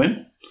Harley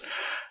Quinn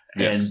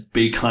and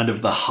be kind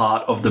of the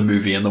heart of the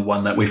movie and the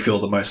one that we feel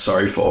the most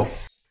sorry for.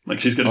 Like,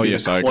 she's going to be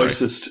the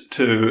closest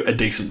to a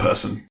decent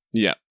person.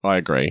 Yeah, I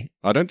agree.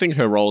 I don't think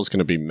her role is going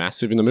to be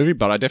massive in the movie,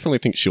 but I definitely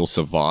think she'll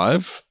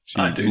survive. She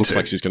looks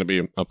like she's going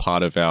to be a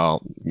part of our,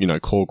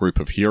 core group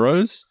of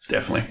heroes.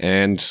 Definitely.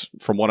 And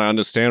from what I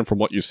understand, from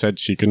what you've said,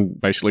 she can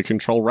basically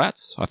control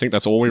rats. I think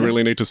that's all we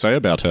really need to say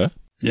about her.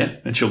 Yeah,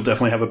 and she'll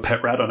definitely have a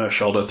pet rat on her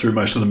shoulder through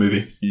most of the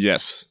movie.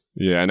 Yes.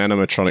 Yeah, an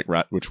animatronic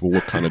rat, which will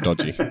look kind of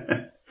dodgy.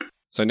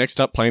 So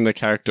next up, playing the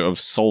character of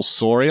Sol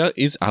Soria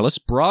is Alice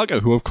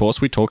Braga, who of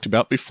course we talked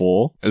about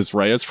before as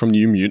Reyes from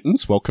New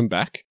Mutants. Welcome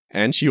back.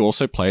 And she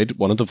also played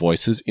one of the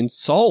voices in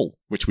Soul,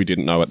 which we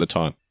didn't know at the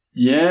time.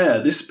 Yeah,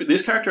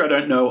 this character I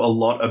don't know a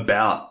lot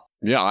about.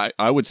 Yeah,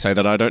 I would say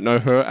that I don't know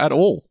her at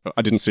all.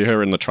 I didn't see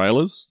her in the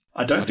trailers.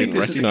 I don't think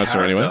this is a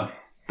character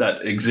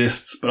that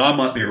exists, but I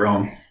might be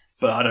wrong.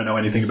 But I don't know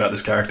anything about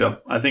this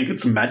character. I think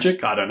it's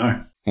magic. I don't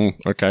know.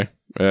 Okay.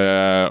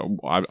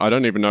 I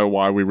don't even know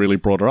why we really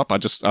brought her up. I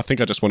think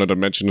I just wanted to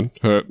mention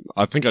her.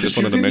 I think I just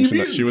wanted to mention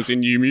that she was in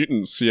New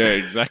Mutants. Yeah,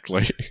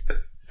 exactly.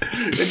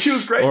 And she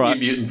was great in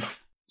New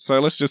Mutants. So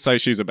let's just say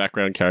she's a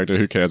background character.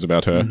 Who cares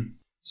about her?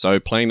 So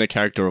playing the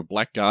character of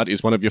Blackguard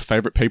is one of your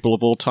favorite people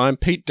of all time,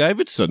 Pete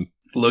Davidson.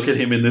 Look at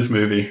him in this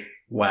movie.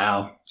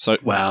 Wow. So,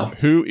 wow.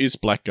 Who is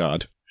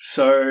Blackguard?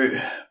 So,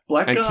 And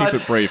Blackguard...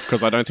 keep it brief,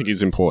 because I don't think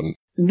he's important.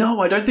 No,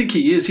 I don't think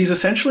he is. He's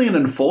essentially an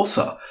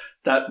enforcer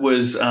that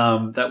was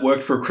that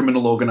worked for a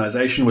criminal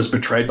organization, was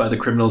betrayed by the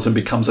criminals, and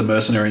becomes a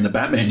mercenary in the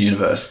Batman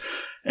universe.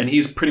 And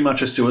he's pretty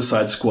much a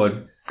Suicide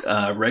Squad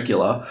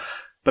regular.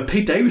 But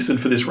Pete Davidson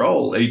for this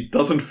role, he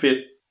doesn't fit,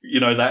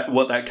 that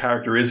what that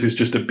character is, who's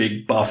just a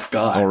big buff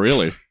guy. Oh,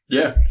 really?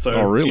 Yeah.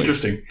 So really?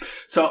 Interesting.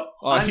 So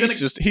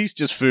he's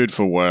just food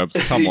for worms.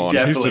 Come on,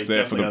 he's just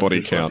there for the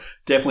body count.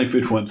 Definitely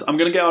food for worms. I'm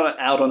going to go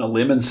out on a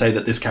limb and say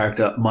that this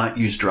character might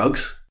use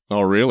drugs.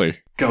 Oh, really?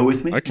 Go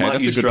with me. Okay,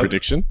 that's a good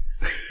prediction.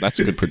 That's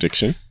a good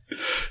prediction.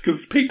 Because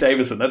it's Pete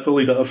Davidson. That's all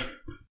he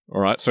does.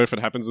 All right, so if it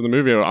happens in the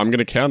movie, I'm going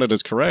to count it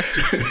as correct.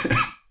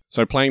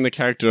 So playing the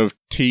character of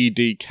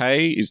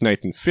TDK is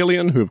Nathan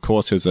Fillion, who, of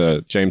course, is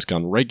a James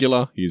Gunn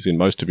regular. He's in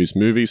most of his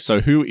movies.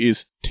 So who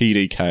is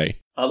TDK?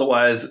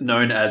 Otherwise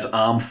known as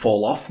Arm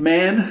Fall Off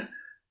Man.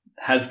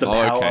 Has the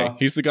power. Okay.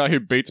 He's the guy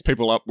who beats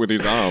people up with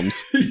his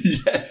arms.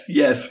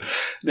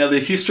 Yes. Now, the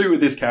history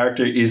with this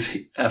character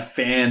is a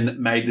fan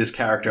made this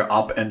character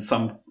up, and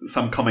some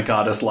comic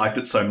artist liked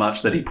it so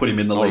much that he put him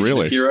in the Legion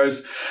of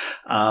Heroes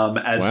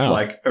as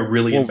like a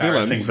really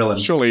embarrassing villain.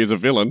 Surely he's a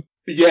villain.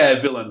 Yeah,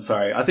 villain,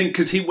 sorry. I think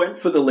because he went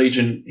for the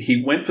Legion of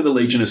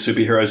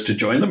Superheroes to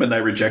join them, and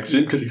they rejected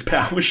him because his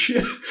power was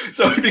shit.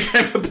 So he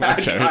became a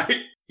bad guy.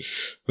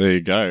 There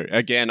you go.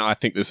 Again, I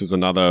think this is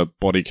another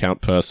body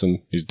count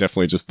person. He's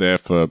definitely just there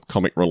for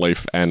comic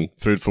relief and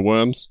food for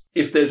worms.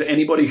 If there's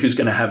anybody who's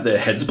going to have their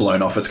heads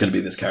blown off, it's going to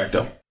be this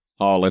character.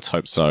 Oh, let's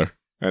hope so.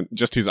 And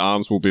just his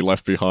arms will be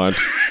left behind.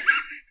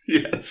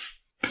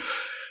 Yes.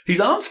 His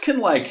arms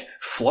can,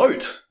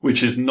 float,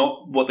 which is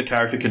not what the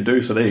character can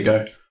do, so there you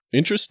go.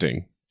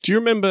 Interesting. Do you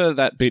remember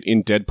that bit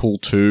in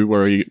Deadpool 2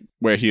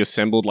 where he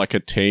assembled, a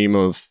team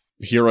of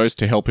heroes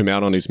to help him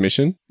out on his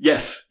mission?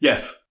 Yes.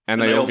 And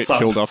they all get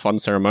killed off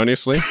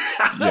unceremoniously.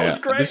 That was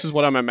great. This is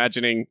what I'm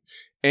imagining.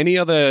 Any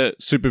other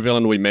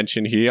supervillain we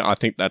mention here, I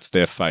think that's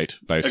their fate,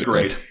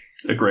 basically.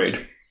 Agreed.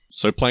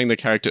 So playing the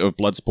character of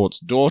Bloodsport's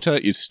daughter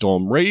is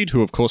Storm Reed,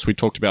 who, of course, we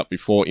talked about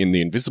before in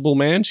The Invisible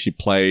Man. She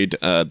played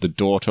the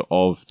daughter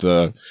of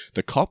the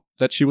cop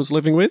that she was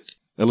living with.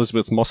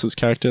 Elizabeth Moss's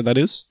character, that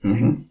is.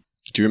 Mm-hmm.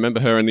 Do you remember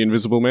her in The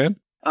Invisible Man?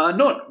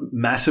 Not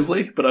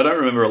massively, but I don't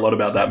remember a lot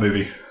about that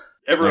movie.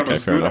 Everyone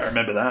was good, enough. I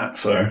remember that,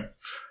 so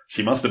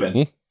she must have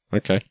been.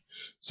 Okay.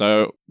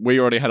 So we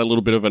already had a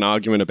little bit of an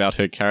argument about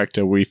her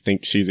character. We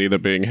think she's either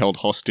being held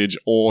hostage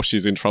or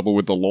she's in trouble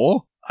with the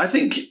law. I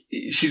think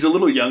she's a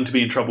little young to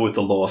be in trouble with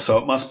the law, so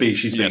it must be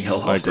she's being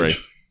held hostage. I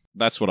agree.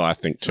 That's what I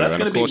think too. So that's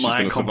and of course she's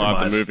going to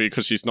survive the movie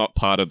because she's not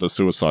part of the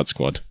Suicide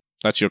Squad.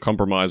 That's your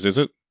compromise, is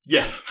it?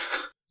 Yes.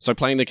 So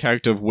playing the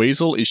character of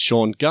Weasel is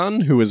Sean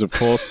Gunn, who is, of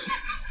course,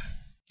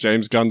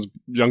 James Gunn's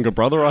younger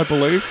brother, I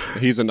believe.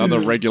 He's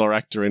another regular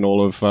actor in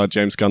all of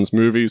James Gunn's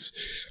movies.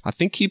 I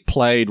think he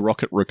played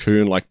Rocket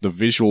Raccoon, the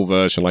visual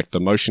version,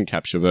 the motion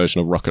capture version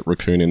of Rocket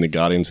Raccoon in the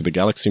Guardians of the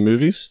Galaxy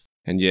movies.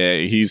 And yeah,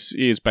 he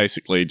is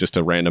basically just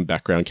a random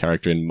background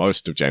character in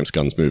most of James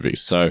Gunn's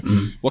movies. So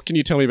what can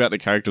you tell me about the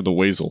character of the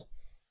Weasel?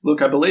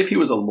 Look, I believe he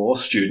was a law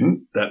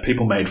student that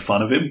people made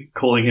fun of him,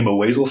 calling him a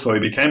weasel, so he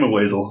became a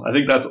weasel. I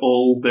think that's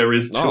all there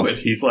is to it.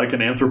 He's like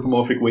an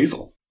anthropomorphic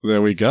weasel.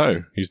 There we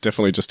go. He's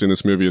definitely just in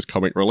this movie as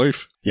comic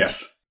relief.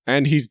 Yes.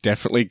 And he's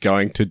definitely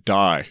going to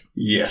die.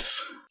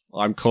 Yes.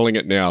 I'm calling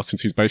it now,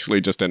 since he's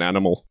basically just an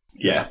animal.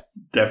 Yeah,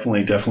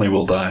 definitely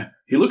will die.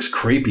 He looks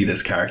creepy,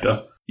 this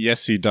character.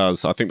 Yes, he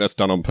does. I think that's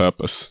done on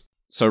purpose.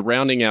 So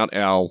rounding out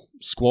our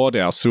squad,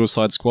 our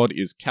Suicide Squad,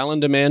 is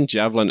Calendar Man,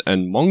 Javelin,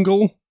 and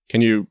Mongol. Can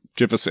you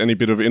give us any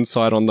bit of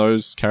insight on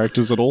those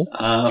characters at all?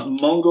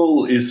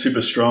 Mongol is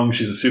super strong.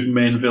 She's a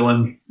Superman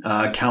villain.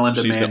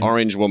 Calendar Man. She's the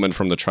orange woman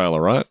from the trailer,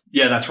 right?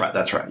 Yeah, that's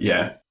right.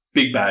 Yeah.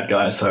 Big bad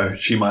guy, so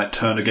she might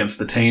turn against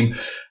the team.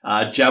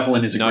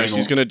 Javelin is a green... No,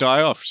 she's going to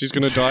die off. She's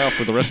going to die off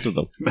with the rest of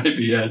them.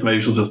 Maybe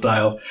she'll just die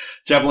off.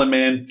 Javelin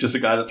Man, just a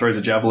guy that throws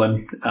a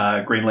javelin.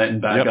 Green Lantern,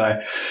 bad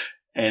guy.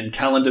 And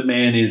Calendar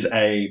Man is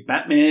a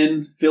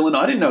Batman villain.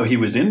 I didn't know he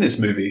was in this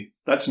movie.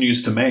 That's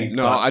news to me.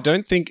 No, I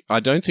don't think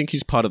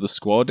he's part of the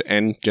squad.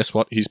 And guess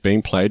what? He's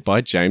being played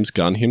by James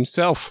Gunn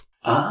himself.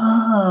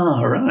 Ah,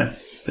 all right.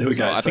 There we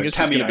go. I think it's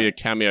just going to be a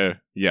cameo.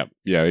 Yeah,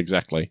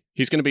 exactly.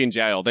 He's going to be in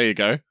jail. There you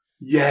go.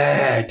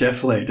 Yeah,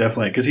 definitely.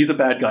 Because he's a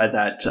bad guy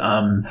that,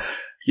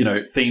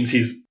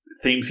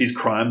 themes his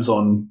crimes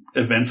on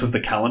events of the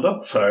calendar.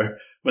 So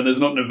when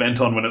there's not an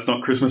event on, when it's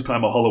not Christmas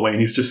time or Halloween,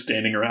 he's just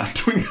standing around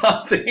doing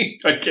nothing,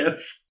 I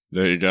guess.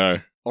 There you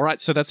go. All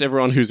right, so that's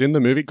everyone who's in the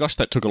movie. Gosh,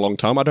 that took a long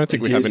time. I don't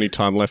think we have any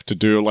time left to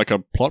do a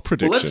plot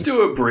prediction. Well, let's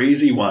do a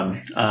breezy one.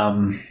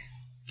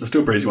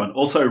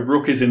 Also,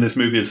 Rook is in this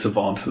movie as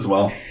Savant as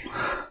well.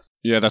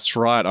 Yeah, that's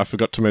right. I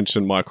forgot to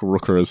mention Michael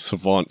Rooker as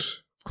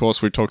Savant. Of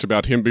course, we talked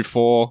about him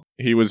before.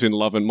 He was in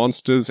Love and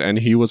Monsters, and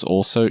he was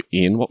also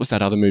in... What was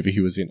that other movie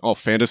he was in? Oh,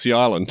 Fantasy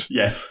Island.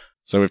 Yes.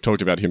 So we've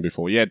talked about him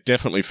before. Yeah,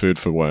 definitely food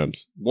for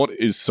worms. What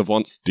is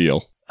Savant's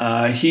deal?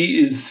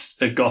 He is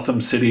a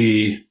Gotham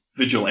City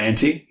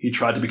vigilante. He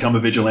tried to become a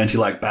vigilante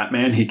like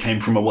Batman. He came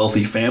from a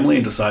wealthy family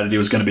and decided he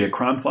was going to be a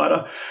crime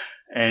fighter.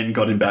 and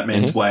got in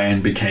Batman's way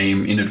and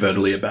became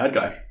inadvertently a bad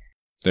guy.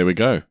 There we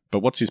go. But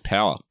what's his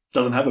power?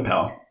 Doesn't have a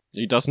power.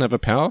 He doesn't have a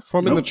power?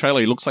 From in the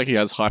trailer, he looks like he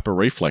has hyper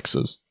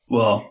reflexes.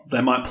 Well,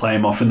 they might play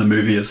him off in the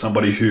movie as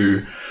somebody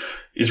who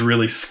is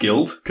really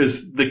skilled,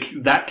 because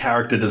that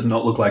character does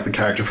not look like the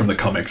character from the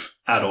comics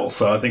at all.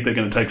 So I think they're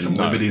going to take some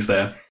liberties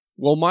there.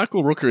 Well,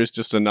 Michael Rooker is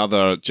just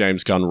another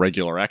James Gunn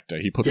regular actor.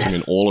 He puts him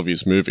in all of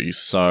his movies,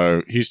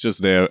 so he's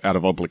just there out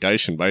of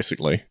obligation,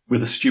 basically.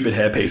 With a stupid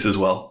hairpiece as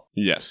well.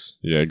 Yes.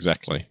 Yeah,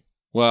 exactly.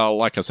 Well,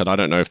 like I said, I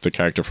don't know if the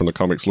character from the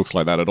comics looks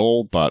like that at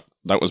all, but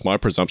that was my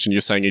presumption.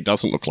 You're saying he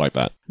doesn't look like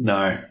that.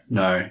 No.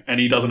 And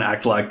he doesn't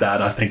act like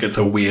that. I think it's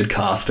a weird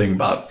casting,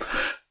 but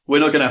we're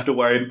not going to have to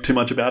worry too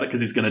much about it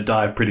because he's going to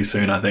die pretty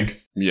soon, I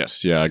think.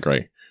 Yes, yeah, I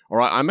agree. All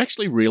right, I'm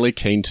actually really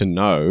keen to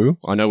know,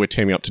 I know we're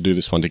teaming up to do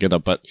this one together,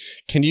 but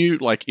can you,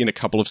 like, in a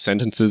couple of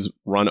sentences,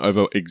 run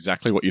over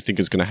exactly what you think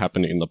is going to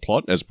happen in the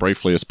plot as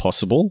briefly as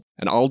possible?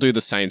 And I'll do the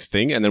same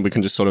thing, and then we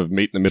can just sort of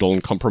meet in the middle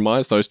and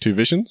compromise those two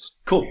visions.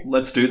 Cool,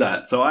 let's do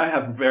that. So I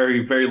have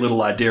very, very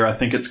little idea. I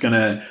think it's going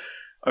to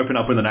open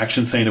up with an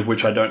action scene of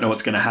which I don't know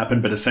what's going to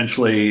happen, but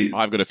essentially...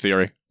 I've got a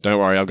theory. Don't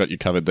worry, I've got you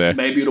covered there.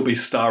 Maybe it'll be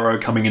Starro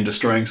coming and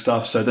destroying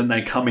stuff, so then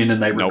they come in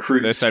and they recruit...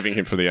 Nope, they're saving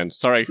him for the end.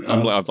 Sorry,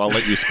 I'll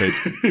let you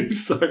speak.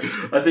 So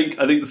I think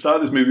the start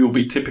of this movie will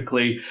be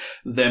typically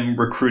them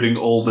recruiting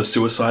all the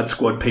Suicide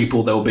Squad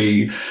people. There'll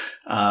be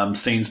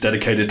scenes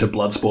dedicated to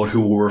Bloodsport,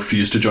 who will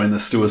refuse to join the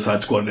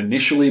Suicide Squad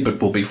initially,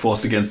 but will be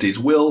forced against his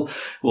will.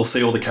 We'll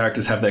see all the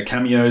characters have their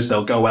cameos.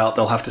 They'll go out.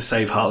 They'll have to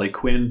save Harley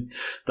Quinn.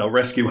 They'll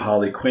rescue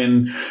Harley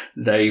Quinn.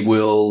 They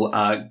will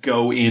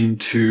go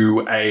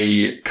into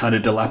a kind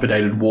of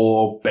dilapidated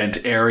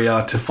war-bent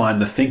area to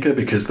find the Thinker,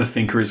 because the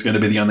Thinker is going to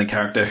be the only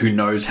character who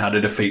knows how to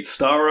defeat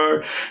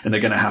Starro, and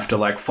they're going to have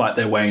to fight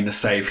their way in to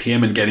save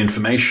him and get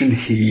information.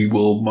 He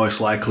will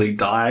most likely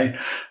die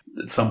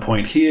at some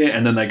point here,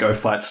 and then they go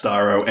fight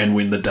Starro and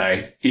win the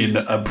day. In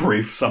a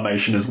brief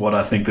summation is what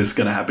I think is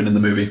going to happen in the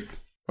movie.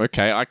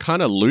 Okay, I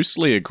kind of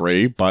loosely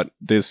agree, but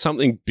there's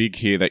something big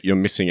here that you're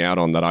missing out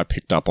on that I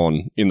picked up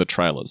on in the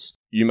trailers.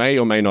 You may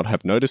or may not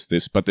have noticed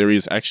this, but there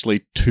is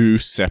actually 2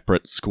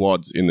 separate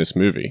squads in this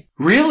movie.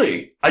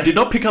 Really? I did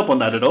not pick up on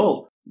that at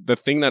all. The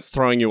thing that's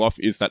throwing you off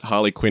is that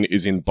Harley Quinn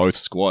is in both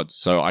squads,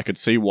 so I could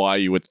see why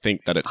you would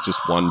think that it's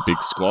just one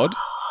big squad.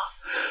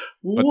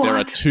 But there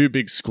are 2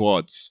 big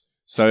squads.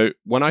 So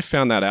when I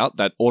found that out,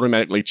 that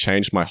automatically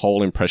changed my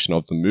whole impression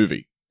of the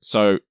movie.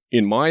 So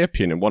in my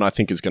opinion, what I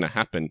think is going to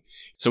happen,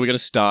 so we're going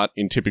to start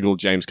in typical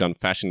James Gunn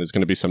fashion. There's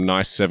going to be some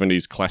nice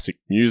 70s classic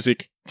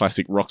music,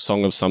 classic rock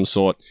song of some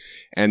sort.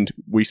 And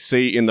we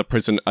see in the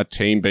prison a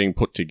team being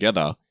put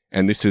together.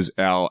 And this is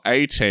our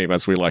A team,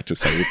 as we like to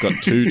say. We've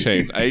got 2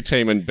 teams, A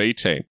team and B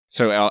team.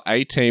 So our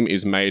A team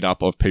is made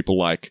up of people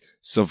like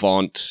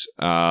Savant,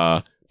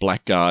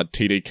 Blackguard,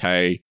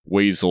 TDK,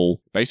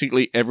 Weasel,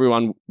 basically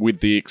everyone with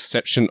the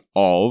exception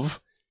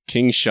of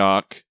King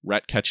Shark,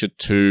 Ratcatcher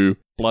 2,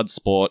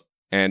 Bloodsport,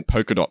 and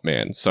Polka Dot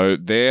Man. So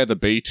they're the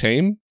B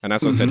team. And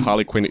as I said,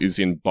 Harley Quinn is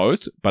in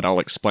both, but I'll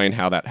explain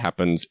how that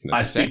happens in a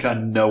sec. I think I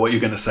know what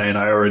you're going to say, and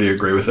I already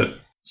agree with it.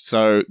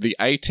 So the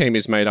A team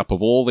is made up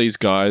of all these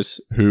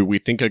guys who we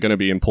think are going to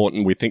be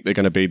important. We think they're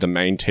going to be the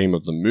main team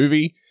of the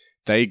movie.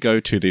 They go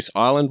to this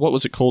island. What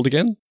was it called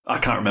again? I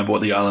can't remember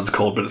what the island's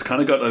called, but it's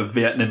kind of got a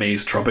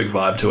Vietnamese tropic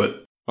vibe to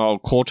it. Oh,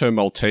 Corto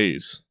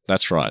Maltese.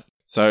 That's right.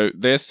 So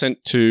they're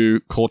sent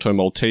to Corto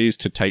Maltese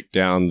to take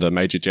down the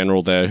Major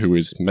General there, who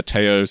is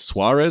Mateo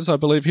Suarez, I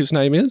believe his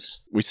name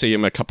is. We see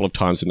him a couple of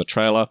times in the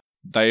trailer.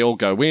 They all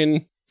go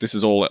in. This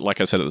is all,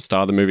 like I said at the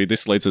start of the movie,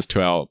 this leads us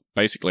to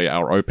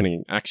our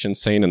opening action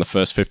scene in the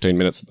first 15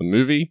 minutes of the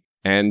movie.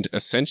 And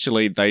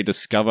essentially, they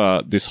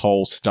discover this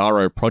whole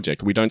Starro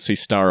project. We don't see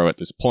Starro at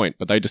this point,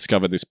 but they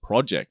discover this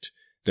project.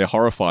 They're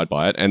horrified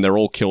by it, and they're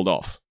all killed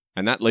off.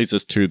 And that leads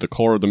us to the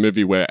core of the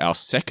movie where our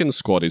second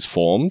squad is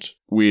formed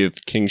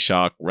with King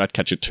Shark,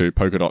 Ratcatcher 2,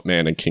 Polka Dot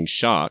Man, and King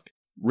Shark.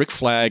 Rick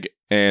Flag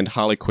and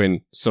Harley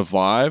Quinn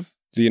survive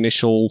the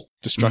initial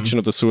destruction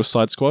of the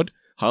Suicide Squad.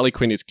 Harley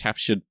Quinn is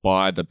captured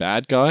by the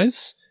bad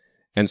guys,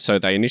 and so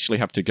they initially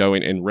have to go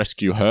in and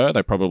rescue her.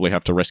 They probably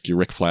have to rescue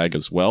Rick Flag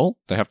as well.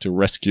 They have to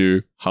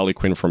rescue Harley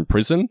Quinn from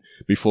prison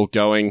before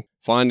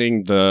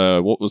finding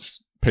what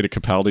was Peter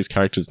Capaldi's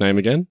character's name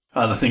again?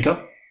 The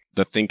Thinker.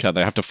 The Thinker.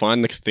 They have to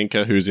find the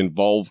Thinker who's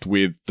involved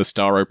with the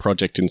Starro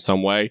project in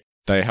some way.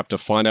 They have to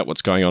find out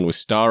what's going on with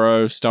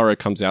Starro. Starro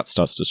comes out,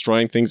 starts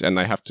destroying things, and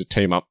they have to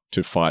team up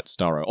to fight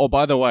Starro. Oh,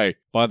 by the way,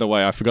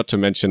 I forgot to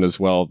mention as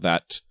well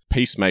that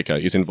Peacemaker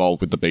is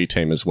involved with the B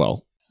team as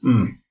well.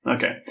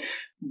 Okay.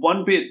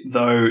 One bit,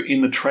 though,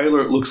 in the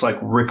trailer, it looks like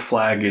Rick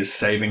Flag is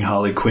saving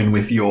Harley Quinn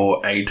with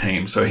your A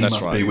team, so he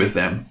must be with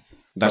them.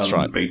 That's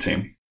right. The B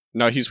team.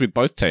 No, he's with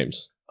both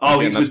teams. Oh,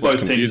 he's with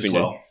both teams as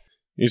well.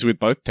 He's with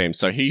both teams.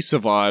 So he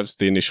survives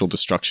the initial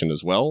destruction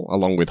as well,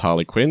 along with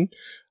Harley Quinn.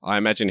 I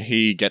imagine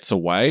he gets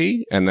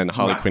away, and then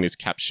Harley Quinn is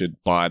captured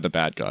by the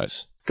bad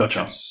guys.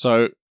 Gotcha.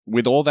 So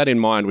with all that in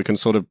mind, we can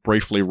sort of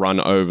briefly run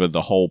over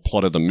the whole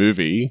plot of the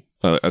movie,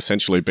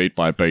 essentially beat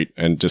by beat,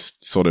 and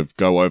just sort of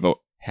go over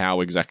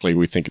how exactly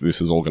we think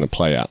this is all going to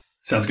play out.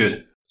 Sounds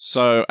good.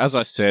 So, as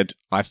I said,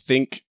 I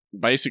think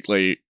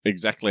basically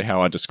exactly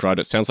how I described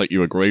it. Sounds like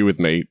you agree with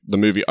me. The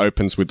movie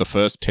opens with the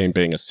first team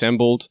being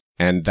assembled,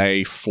 and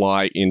they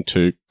fly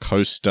into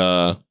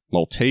Corto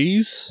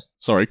Maltese.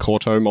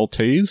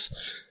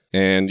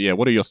 And yeah,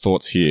 what are your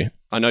thoughts here?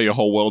 I know your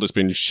whole world has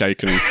been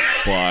shaken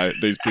by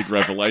these big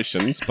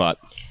revelations, but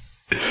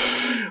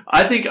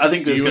I think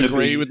there's going to be... Do you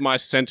agree with my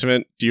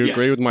sentiment? Do you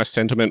agree with my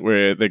sentiment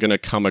where they're going to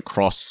come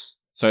across...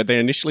 So they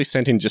initially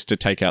sent in just to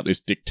take out this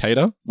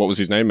dictator. What was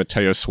his name?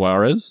 Mateo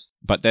Suarez.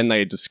 But then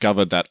they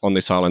discovered that on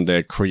this island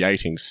they're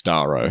creating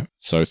Starro.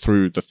 So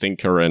through the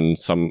Thinker and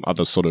some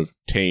other sort of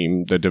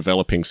team, they're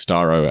developing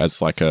Starro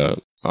as like a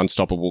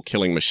unstoppable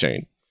killing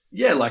machine.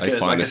 Yeah, like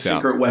a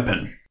secret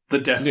weapon. The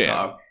Death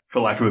Star,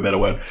 for lack of a better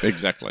word.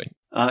 Exactly.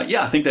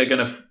 I think they're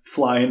going to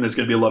fly in. There's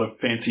going to be a lot of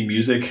fancy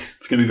music.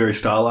 It's going to be very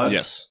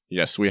stylized.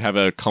 Yes. We have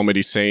a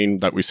comedy scene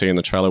that we see in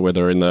the trailer where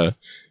they're in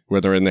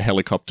the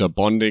helicopter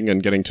bonding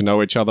and getting to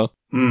know each other.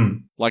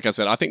 Like I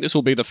said, I think this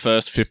will be the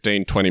first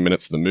 15, 20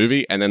 minutes of the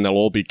movie, and then they'll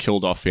all be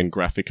killed off in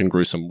graphic and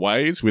gruesome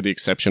ways, with the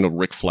exception of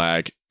Rick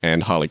Flag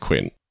and Harley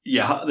Quinn.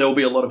 Yeah, there will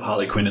be a lot of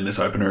Harley Quinn in this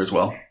opener as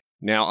well.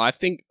 Now, I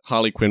think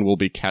Harley Quinn will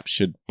be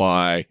captured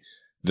by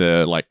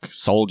the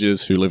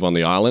soldiers who live on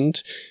the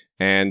island,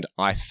 and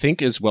I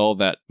think as well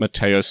that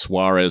Mateo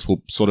Suarez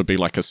will sort of be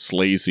like a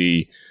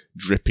sleazy,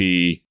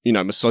 drippy,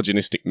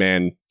 misogynistic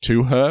man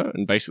to her,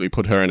 and basically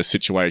put her in a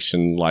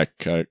situation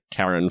like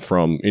Karen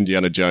from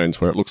Indiana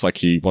Jones, where it looks like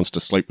he wants to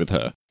sleep with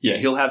her. Yeah,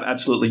 he'll have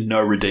absolutely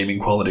no redeeming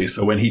qualities,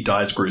 so when he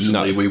dies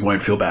gruesomely, we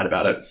won't feel bad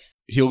about it.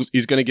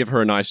 He's going to give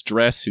her a nice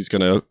dress. He's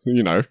going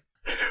to,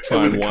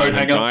 try and wine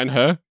and dine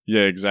her.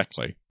 Yeah,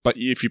 exactly. But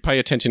if you pay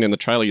attention in the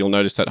trailer, you'll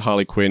notice that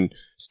Harley Quinn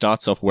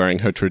starts off wearing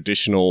her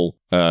traditional,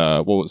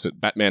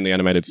 Batman the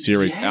Animated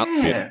Series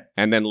outfit.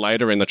 And then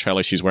later in the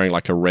trailer, she's wearing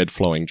like a red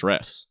flowing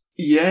dress.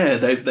 Yeah,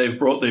 they've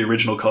brought the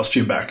original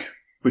costume back,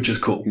 which is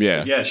cool.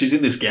 Yeah, she's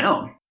in this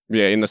gown.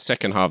 Yeah, in the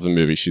second half of the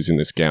movie, she's in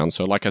this gown.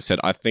 So like I said,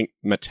 I think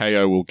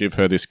Mateo will give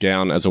her this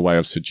gown as a way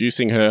of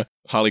seducing her.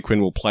 Harley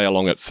Quinn will play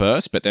along at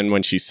first, but then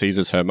when she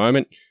seizes her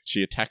moment,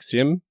 she attacks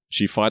him.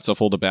 She fights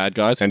off all the bad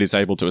guys and is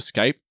able to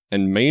escape.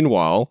 And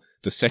meanwhile,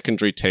 the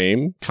secondary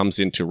team comes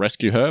in to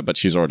rescue her, but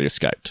she's already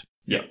escaped.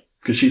 Yeah,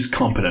 because she's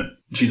competent.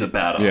 She's a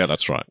badass. Yeah,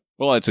 that's right.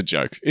 Well, it's a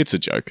joke.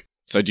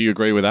 So do you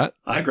agree with that?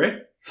 I agree.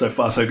 So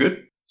far, so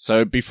good.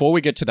 So before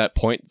we get to that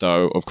point,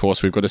 though, of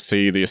course, we've got to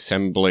see the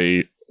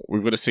assembly.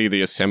 We've got to see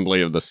the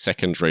assembly of the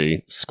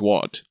secondary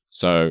squad.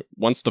 So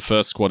once the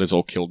first squad is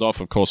all killed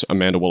off, of course,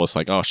 Amanda Waller's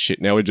like, oh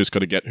shit, now we just got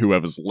to get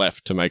whoever's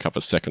left to make up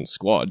a second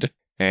squad.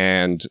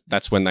 And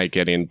that's when they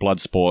get in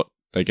Bloodsport,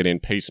 they get in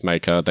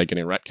Peacemaker, they get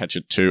in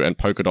Ratcatcher 2 and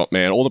Polka Dot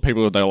Man. All the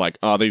people they're like,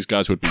 these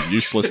guys would be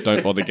useless,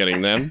 don't bother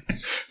getting them.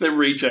 They're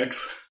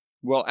rejects.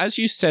 Well, as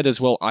you said as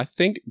well, I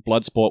think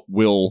Bloodsport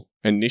will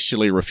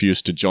initially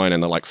refuse to join,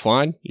 and they're like,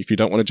 fine, if you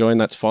don't want to join,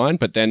 that's fine.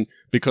 But then,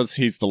 because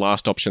he's the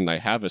last option they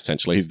have,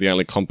 essentially, he's the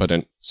only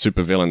competent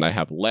supervillain they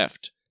have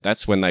left,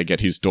 that's when they get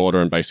his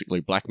daughter and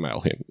basically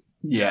blackmail him.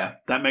 Yeah,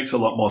 that makes a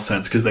lot more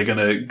sense, because they're going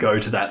to go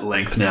to that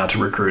length now to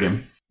recruit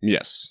him.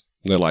 Yes.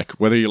 They're like,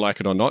 whether you like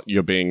it or not,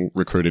 you're being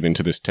recruited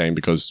into this team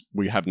because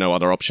we have no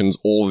other options.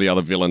 All the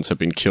other villains have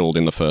been killed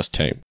in the first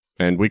team.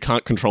 And we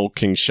can't control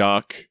King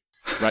Shark.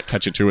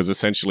 Ratcatcher 2 is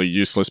essentially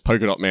useless.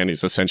 Polka Dot Man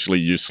is essentially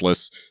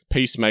useless.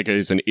 Peacemaker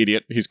is an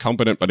idiot. He's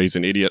competent, but he's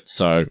an idiot.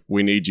 So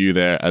we need you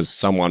there as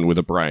someone with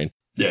a brain.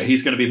 Yeah,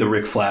 he's going to be the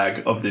Rick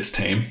Flag of this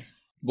team.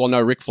 Well, no,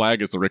 Rick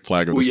Flag is the Rick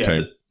Flag of this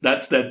team.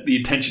 That's the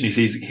intention is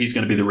he's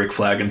going to be the Rick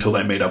Flag until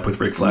they meet up with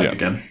Rick Flag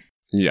again.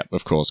 Yeah,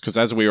 of course. Because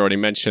as we already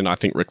mentioned, I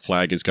think Rick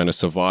Flag is going to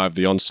survive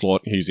the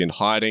onslaught. He's in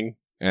hiding.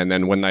 And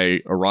then when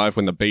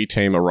the B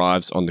team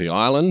arrives on the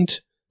island,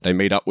 they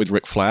meet up with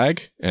Rick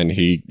Flag. And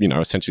he,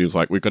 essentially is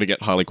like, we've got to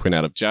get Harley Quinn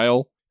out of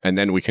jail. And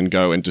then we can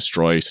go and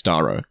destroy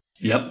Starro.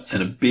 Yep.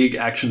 And a big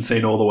action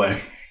scene all the way.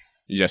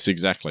 Yes,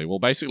 exactly. Well,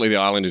 basically the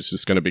island is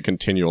just going to be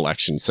continual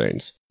action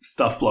scenes.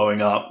 Stuff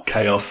blowing up,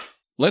 chaos.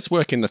 Let's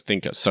work in the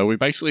Thinker. So we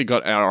basically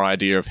got our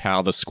idea of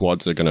how the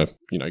squads are going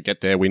to,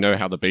 get there. We know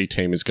how the B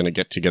team is going to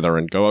get together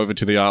and go over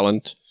to the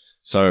island.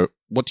 So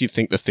what do you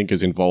think the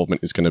Thinker's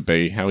involvement is going to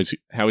be? How is he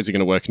going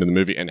to work into the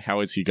movie, and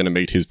how is he going to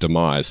meet his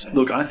demise?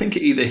 Look, I think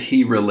either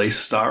he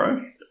released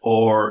Starro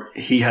or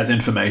he has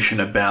information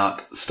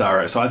about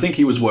Starro. So I think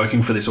he was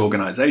working for this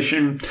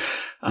organization.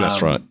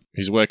 That's right.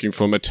 He's working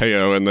for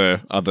Mateo and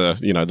the other,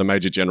 the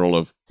Major General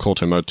of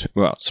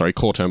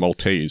Corto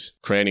Maltese,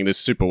 creating this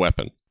super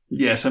weapon.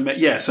 Yeah, so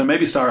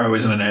maybe Starro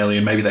isn't an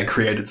alien. Maybe they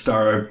created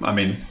Starro. I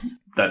mean,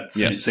 that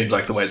seems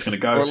like the way it's going to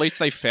go. Or at least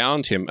they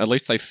found him.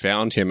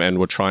 And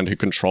were trying to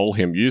control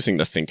him using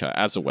the Thinker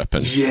as a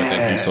weapon.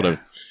 Yeah. But then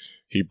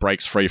he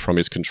breaks free from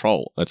his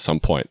control at some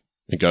point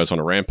and goes on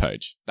a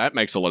rampage. That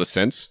makes a lot of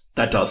sense.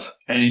 That does.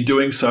 And in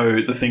doing so,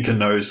 the Thinker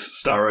knows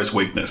Starro's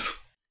weakness,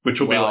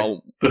 which will be like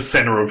the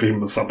center of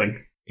him or something.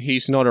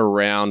 He's not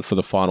around for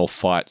the final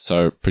fight,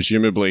 so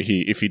presumably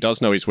if he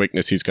does know his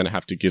weakness, he's going to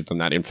have to give them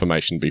that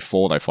information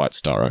before they fight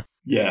Starro.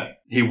 Yeah,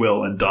 he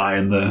will, and die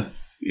in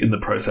in the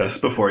process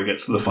before he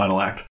gets to the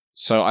final act.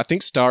 So I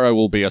think Starro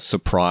will be a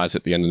surprise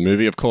at the end of the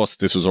movie. Of course,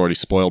 this was already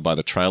spoiled by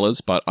the trailers,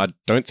 but I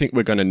don't think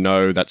we're going to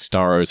know that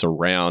Starro is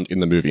around in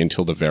the movie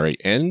until the very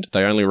end.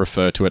 They only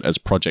refer to it as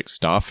Project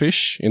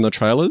Starfish in the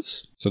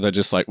trailers. So they're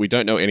just like, we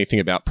don't know anything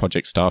about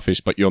Project Starfish,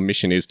 but your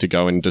mission is to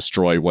go and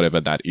destroy whatever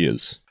that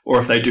is. Or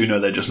if they do know,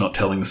 they're just not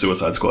telling the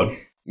Suicide Squad.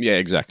 Yeah,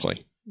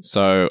 exactly.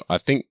 So I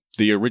think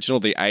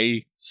the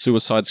A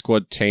Suicide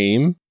Squad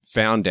team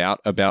found out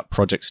about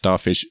Project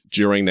Starfish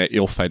during their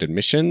ill-fated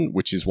mission,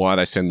 which is why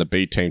they send the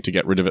B team to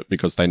get rid of it,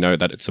 because they know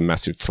that it's a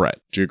massive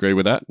threat. Do you agree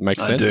with that?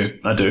 Makes sense?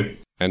 I do.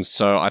 And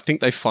so I think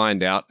they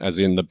find out, as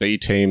in the B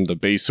team, the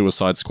B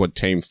Suicide Squad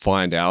team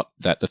find out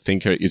that the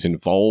Thinker is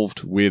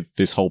involved with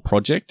this whole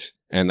project,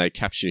 and they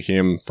capture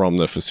him from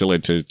the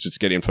facility to just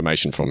get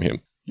information from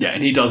him. Yeah,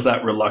 and he does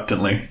that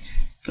reluctantly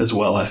as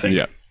well, I think.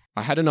 Yeah.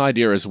 I had an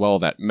idea as well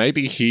that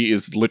maybe he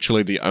is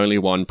literally the only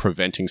one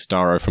preventing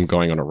Starro from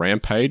going on a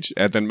rampage,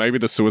 and then maybe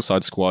the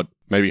Suicide Squad,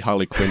 maybe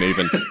Harley Quinn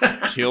even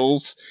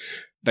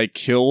they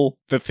kill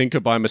the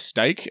Thinker by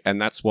mistake,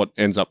 and that's what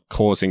ends up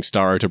causing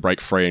Starro to break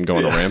free and go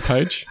on a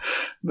rampage.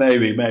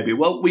 Maybe.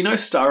 Well, we know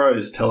Starro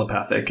is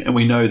telepathic, and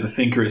we know the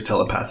Thinker is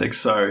telepathic,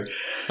 so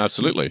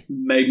absolutely.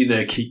 Maybe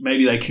they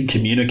can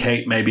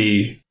communicate.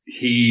 Maybe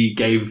he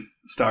gave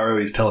Starro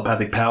his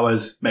telepathic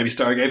powers. Maybe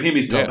Starro gave him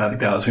his telepathic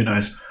powers. Who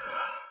knows?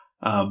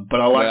 But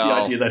I like the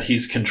idea that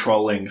he's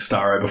controlling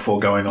Starro before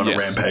going on a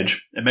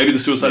rampage. And maybe the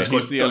Suicide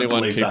Squad he's the only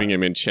one keeping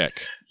him in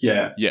check.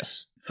 Yeah.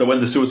 Yes. So when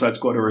the Suicide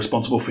Squad are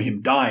responsible for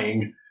him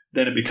dying,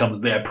 then it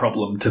becomes their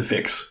problem to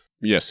fix.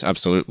 Yes,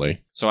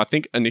 absolutely. So I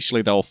think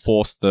initially they'll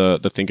force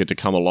the Thinker to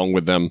come along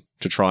with them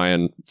to try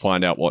and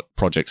find out what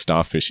Project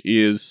Starfish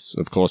is.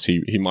 Of course,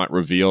 he might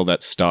reveal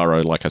that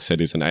Starro, like I said,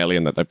 is an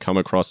alien that they've come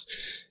across,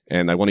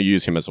 and they want to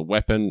use him as a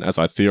weapon, as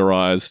I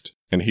theorized,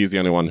 and he's the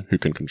only one who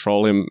can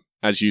control him.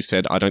 As you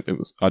said, I don't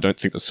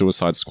think the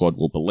Suicide Squad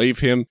will believe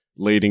him,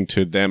 leading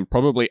to them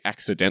probably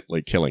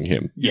accidentally killing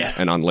him. Yes.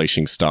 And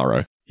unleashing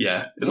Starro.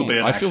 Yeah, it'll be an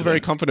accident. I feel very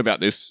confident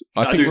about this.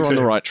 I think we're on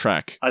the right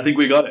track. I think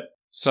we got it.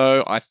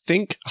 So I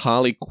think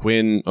Harley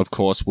Quinn, of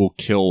course, will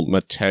kill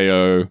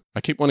Mateo.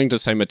 I keep wanting to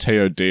say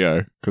Mateo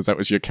Dio, because that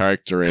was your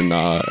character in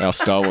our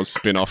Star Wars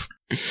spin-off.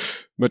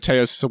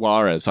 Mateo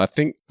Suarez. I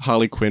think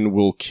Harley Quinn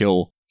will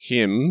kill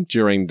him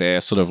during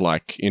their sort of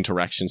like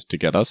interactions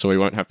together, so we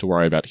won't have to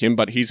worry about him,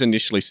 but he's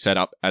initially set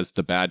up as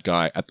the bad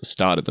guy at the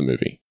start of the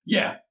movie.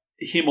 Yeah,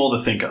 him or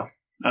the Thinker.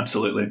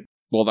 Absolutely.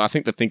 Well, I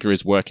think the Thinker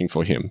is working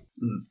for him.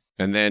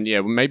 And then,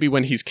 maybe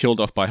when he's killed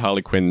off by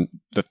Harley Quinn,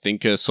 the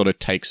Thinker sort of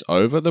takes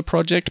over the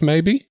project,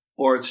 maybe?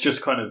 Or it's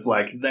just kind of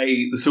like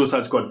the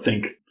Suicide Squad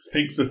think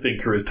the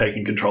Thinker is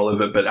taking control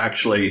of it, but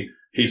actually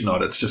he's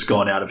not. It's just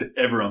gone out of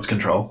everyone's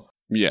control.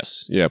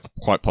 Yes, yeah,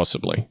 quite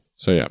possibly.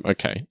 So yeah,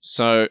 okay.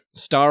 So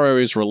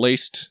Starro is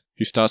released.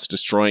 He starts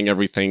destroying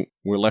everything.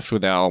 We're left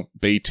with our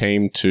B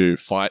team to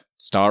fight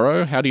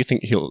Starro. How do you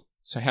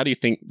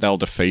think they'll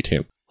defeat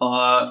him?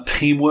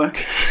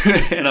 Teamwork.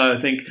 And I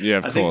think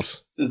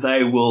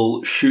they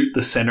will shoot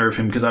the center of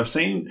him, because I've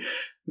seen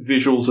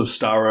visuals of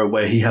Starro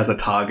where he has a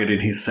target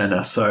in his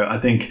center. So I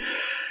think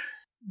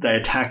they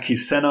attack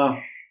his center,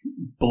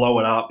 blow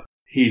it up.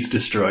 He's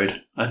destroyed,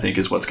 I think,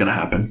 is what's going to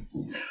happen.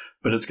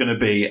 But it's going to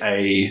be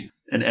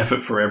an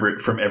effort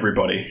from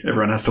everybody.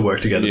 Everyone has to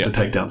work together to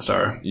take down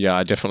Starro. Yeah,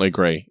 I definitely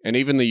agree. And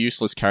even the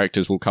useless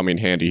characters will come in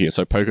handy here.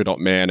 So Polka Dot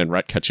Man and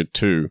Ratcatcher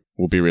 2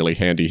 will be really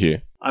handy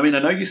here. I mean, I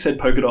know you said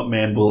Polka Dot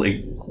Man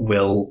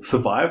will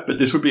survive, but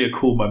this would be a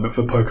cool moment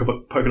for Polka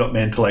Dot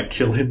Man to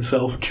kill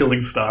himself, killing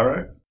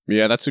Starro.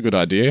 Yeah, that's a good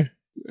idea.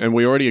 And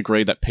we already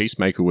agreed that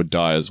Peacemaker would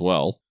die as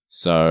well.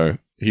 So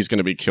he's going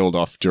to be killed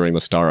off during the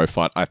Starro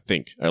fight, I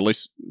think. At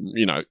least,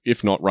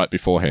 if not right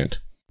beforehand.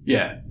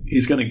 Yeah,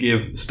 he's going to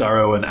give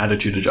Starro an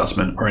attitude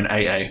adjustment, or an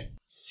AA.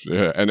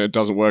 Yeah, and it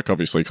doesn't work,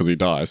 obviously, because he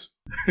dies.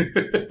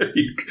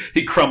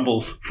 he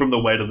crumbles from the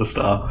weight of the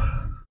star.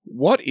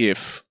 What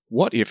if,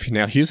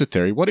 now here's a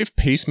theory, what if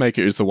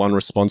Peacemaker is the one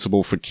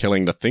responsible for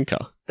killing the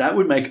Thinker? That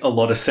would make a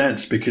lot of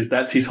sense, because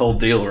that's his whole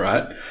deal,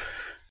 right?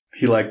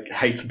 He,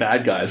 hates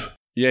bad guys.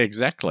 Yeah,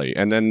 exactly.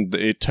 And then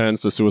it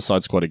turns the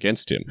Suicide Squad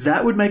against him.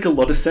 That would make a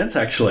lot of sense,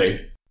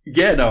 actually.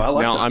 Yeah, no, I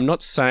like that. Now, I'm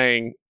not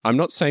saying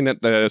that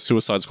the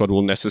Suicide Squad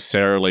will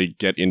necessarily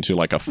get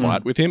into a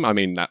fight with him. I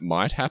mean, that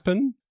might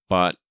happen,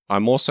 but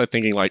I'm also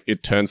thinking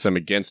it turns them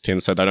against him,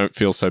 so they don't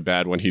feel so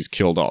bad when he's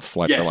killed off.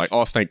 They're like,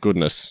 oh, thank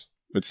goodness,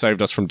 it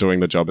saved us from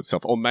doing the job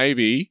itself. Or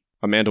maybe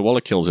Amanda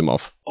Waller kills him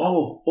off.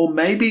 Oh, or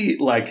maybe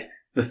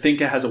the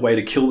Thinker has a way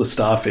to kill the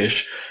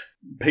Starfish.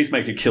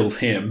 Peacemaker kills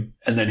him,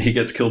 and then he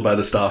gets killed by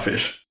the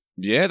Starfish.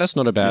 Yeah, that's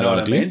not a bad idea.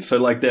 What I mean?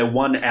 So, their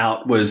one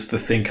out was the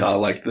Thinker.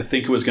 The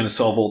Thinker was going to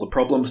solve all the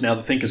problems. Now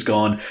the Thinker's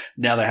gone.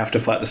 Now they have to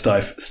fight the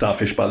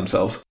Starfish by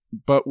themselves.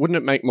 But wouldn't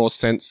it make more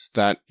sense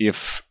that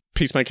if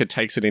Peacemaker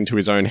takes it into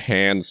his own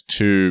hands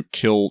to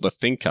kill the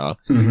Thinker,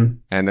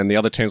 and then the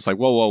other team's like,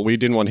 well, we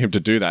didn't want him to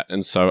do that,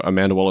 and so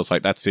Amanda Waller's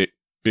like, that's it,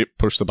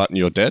 push the button,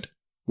 you're dead?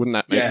 Wouldn't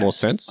that make more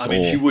sense? I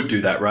mean, she would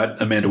do that, right?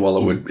 Amanda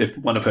Waller would. If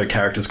one of her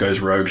characters goes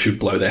rogue, she'd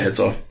blow their heads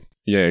off.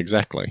 Yeah,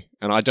 exactly.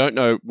 And I don't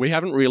know, we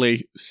haven't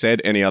really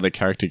said any other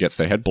character gets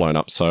their head blown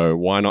up, so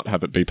why not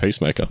have it be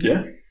Peacemaker?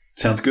 Yeah,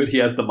 sounds good. He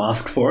has the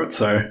masks for it,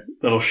 so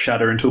that'll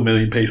shatter into a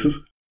million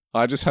pieces.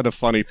 I just had a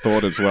funny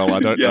thought as well. I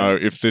don't know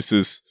if this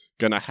is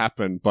going to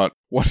happen, but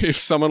what if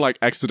someone like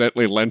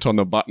accidentally leant on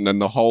the button and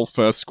the whole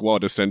first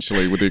squad,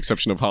 essentially, with the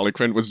exception of Harley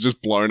Quinn, was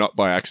just blown up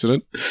by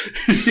accident?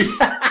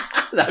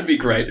 That'd be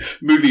great.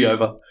 Movie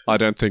over. I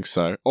don't think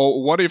so.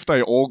 Or what if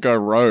they all go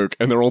rogue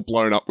and they're all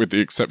blown up with the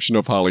exception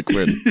of Harley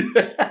Quinn?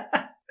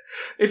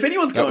 If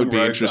anyone's going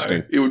rogue,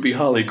 interesting. Though, it would be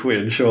Harley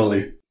Quinn,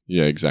 surely.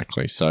 Yeah,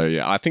 exactly. So,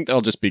 yeah, I think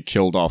they'll just be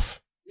killed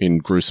off in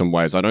gruesome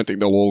ways. I don't think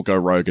they'll all go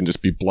rogue and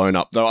just be blown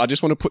up. Though I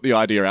just want to put the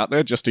idea out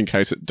there just in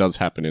case it does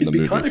happen in the movie.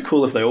 It'd be kind of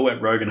cool if they all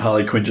went rogue and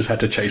Harley Quinn just had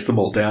to chase them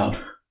all down.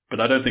 But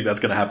I don't think that's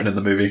going to happen in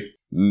the movie.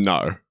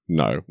 No.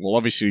 Well,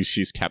 obviously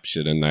she's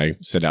captured and they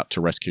set out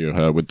to rescue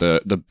her with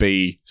the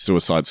B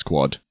Suicide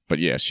Squad. But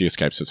yeah, she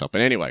escapes herself.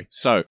 But anyway,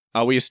 so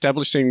are we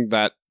establishing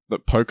that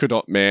Polka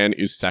Dot Man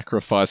is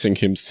sacrificing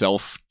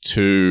himself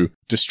to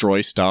destroy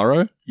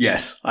Starro?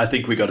 Yes, I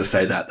think we got to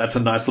say that. That's a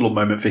nice little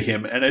moment for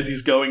him. And as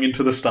he's going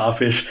into the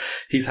starfish,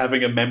 he's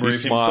having a memory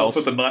of himself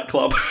at the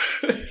nightclub.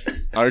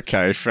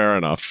 Okay, fair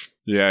enough.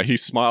 Yeah, he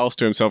smiles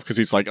to himself because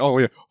he's like, oh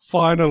yeah,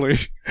 finally.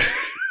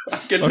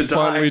 I get to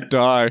finally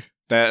die.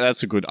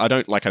 That's a good...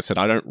 like I said,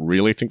 I don't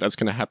really think that's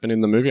going to happen in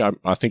the movie.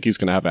 I think he's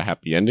going to have a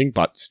happy ending,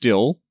 but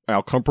still,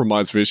 our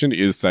compromise vision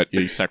is that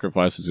he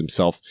sacrifices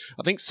himself.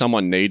 I think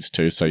someone needs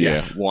to, so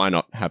yes. Yeah, why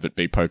not have it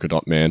be Polka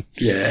Dot Man?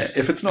 Yeah,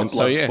 if it's not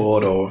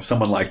Bloodsport or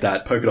someone like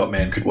that, Polka Dot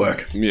Man could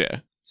work. Yeah.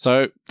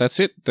 So that's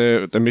it.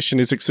 The mission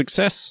is a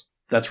success.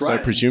 That's right.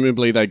 So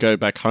presumably they go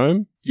back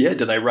home? Yeah,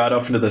 do they ride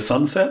off into the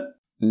sunset?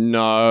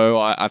 No,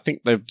 I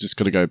think they've just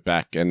got to go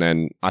back, and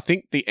then I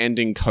think the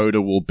ending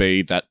coda will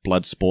be that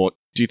Bloodsport.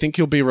 Do you think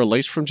he'll be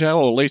released from jail?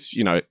 Or at least,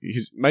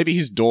 maybe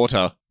his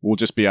daughter will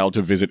just be able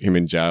to visit him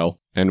in jail.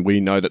 And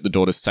we know that the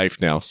daughter's safe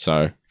now,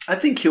 so... I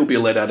think he'll be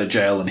let out of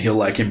jail and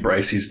he'll,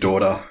 embrace his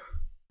daughter.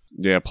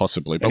 Yeah,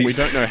 possibly. But we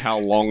don't know how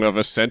long of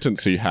a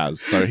sentence he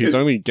has, so he's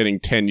only getting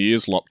 10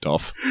 years lopped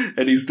off.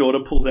 And his daughter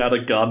pulls out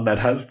a gun that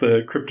has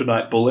the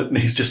kryptonite bullet, and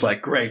he's just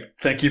like, great,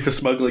 thank you for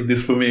smuggling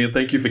this for me, and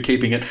thank you for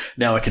keeping it.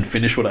 Now I can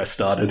finish what I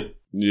started.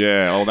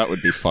 Yeah, that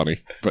would be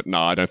funny. But no,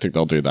 I don't think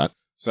they'll do that.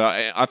 So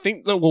I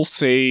think that we'll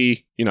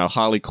see,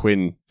 Harley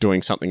Quinn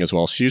doing something as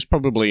well. She's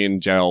probably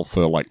in jail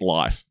for,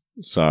 life.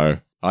 So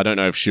I don't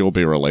know if she'll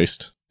be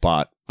released,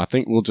 but I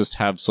think we'll just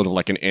have sort of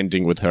an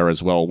ending with her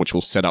as well, which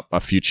will set up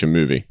a future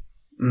movie.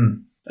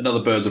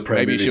 Another Birds of Prey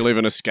movie. Maybe she'll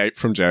even escape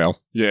from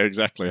jail. Yeah,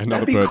 exactly.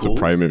 Another Birds of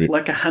Prey movie.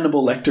 Like a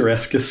Hannibal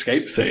Lecter-esque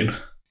escape scene.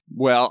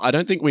 Well, I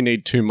don't think we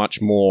need too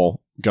much more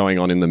going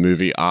on in the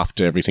movie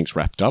after everything's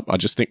wrapped up. I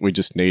just think we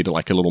just need a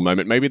little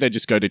moment. Maybe they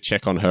just go to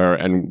check on her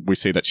and we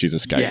see that she's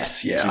escaped.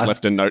 Yes, yeah. She's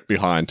left a note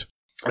behind.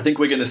 I think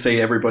we're going to see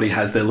everybody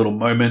has their little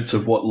moments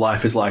of what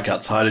life is like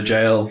outside of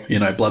jail.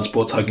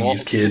 Bloodsport's hugging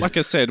his kid. Like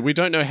I said, we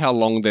don't know how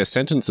long their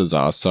sentences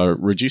are, so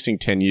reducing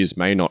 10 years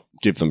may not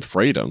give them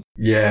freedom.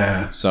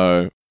 Yeah.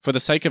 So for the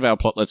sake of our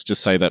plot, let's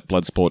just say that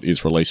Bloodsport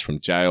is released from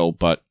jail,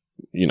 but,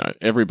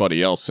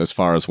 everybody else, as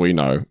far as we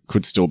know,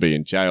 could still be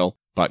in jail.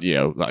 But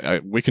yeah,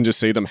 we can just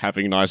see them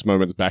having nice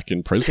moments back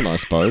in prison, I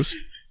suppose.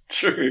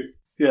 True.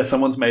 Yeah,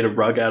 someone's made a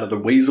rug out of the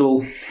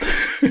weasel.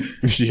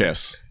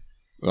 Yes.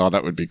 Oh,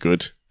 that would be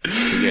good.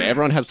 But yeah,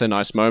 everyone has their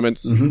nice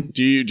moments. Mm-hmm.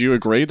 Do you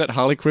agree that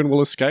Harley Quinn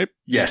will escape?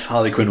 Yes,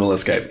 Harley Quinn will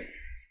escape.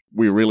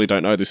 We really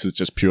don't know. This is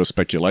just pure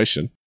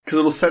speculation. Because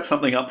it'll set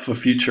something up for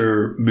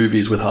future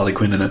movies with Harley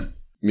Quinn in it.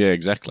 Yeah,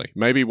 exactly.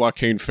 Maybe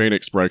Joaquin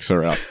Phoenix breaks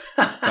her out.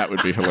 That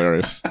would be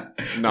hilarious.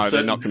 No,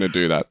 they're not going to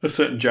do that. A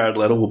certain Jared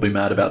Leto will be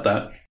mad about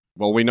that.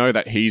 Well, we know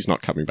that he's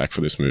not coming back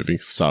for this movie,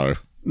 so...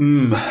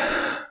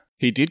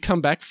 He did come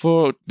back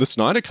for the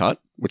Snyder Cut,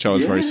 which I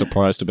was very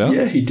surprised about.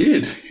 Yeah, he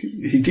did.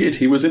 He did.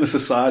 He was in a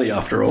society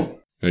after all.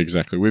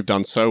 Exactly. We've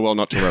done so well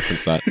not to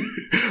reference that.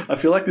 I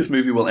feel like this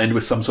movie will end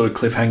with some sort of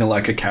cliffhanger,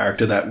 like a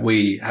character that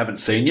we haven't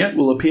seen yet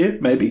will appear,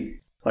 maybe.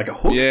 Like a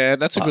Hook. Yeah,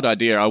 that's a good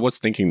idea. I was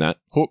thinking that.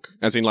 Hook,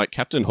 as in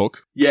Captain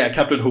Hook. Yeah,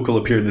 Captain Hook will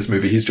appear in this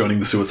movie. He's joining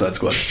the Suicide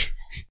Squad.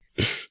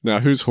 Now,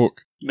 who's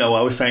Hook? No,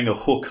 I was saying a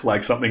hook,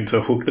 like something to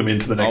hook them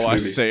into the next movie. I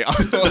see. I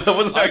thought that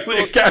was actually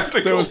a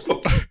character called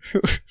Hook.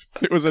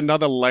 It was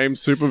another lame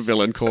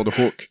supervillain called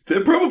Hook.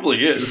 There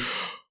probably is.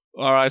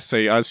 Oh, I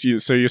see.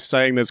 So you're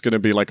saying there's going to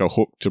be a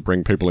hook to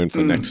bring people in for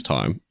next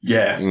time?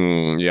 Yeah.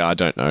 Yeah, I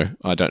don't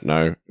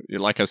know.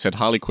 Like I said,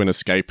 Harley Quinn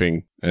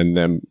escaping and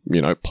them,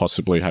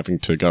 possibly having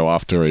to go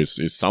after is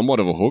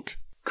somewhat of a hook.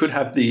 Could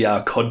have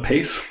the cod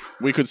piece.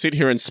 We could sit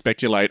here and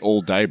speculate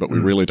all day, but we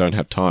really don't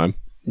have time.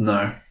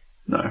 No.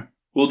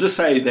 We'll just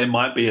say there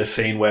might be a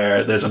scene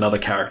where there's another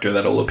character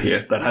that'll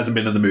appear that hasn't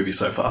been in the movie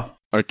so far.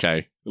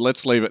 Okay,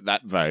 let's leave it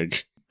that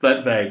vague.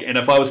 That vague. And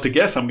if I was to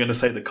guess, I'm going to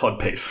say the cod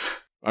piece.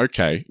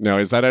 Okay. Now,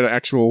 is that an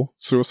actual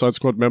Suicide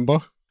Squad member?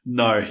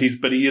 No, he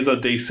is a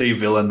DC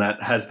villain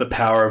that has the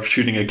power of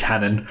shooting a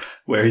cannon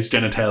where his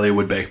genitalia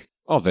would be.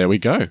 Oh, there we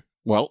go.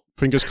 Well,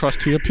 fingers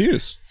crossed he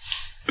appears.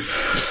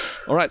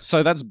 All right,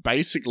 so that's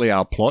basically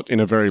our plot in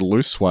a very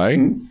loose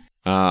way.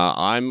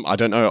 I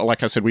don't know.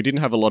 Like I said, we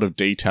didn't have a lot of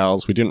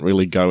details. We didn't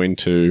really go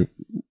into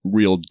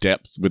real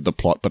depth with the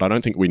plot, but I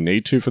don't think we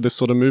need to for this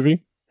sort of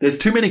movie. There's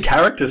too many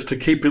characters to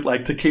keep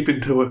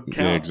into account.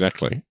 Yeah,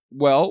 exactly.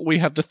 Well, we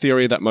have the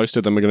theory that most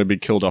of them are going to be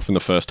killed off in the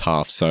first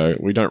half, so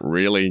we don't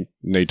really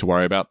need to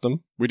worry about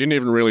them. We didn't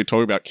even really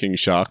talk about King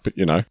Shark, but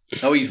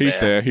he's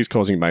there. He's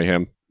causing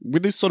mayhem.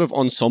 With this sort of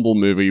ensemble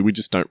movie, we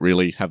just don't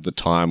really have the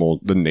time or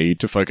the need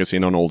to focus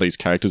in on all these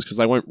characters because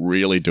they won't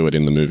really do it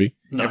in the movie.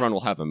 No. Everyone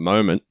will have a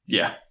moment.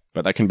 Yeah.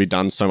 But that can be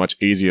done so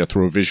much easier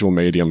through a visual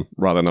medium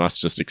rather than us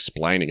just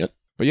explaining it.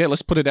 But yeah,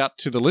 let's put it out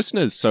to the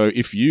listeners. So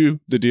if you,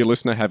 the dear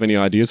listener, have any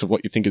ideas of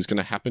what you think is going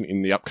to happen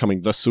in the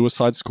upcoming The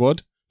Suicide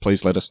Squad,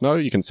 please let us know.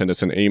 You can send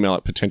us an email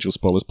at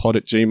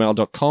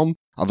potentialspoilerspod@gmail.com.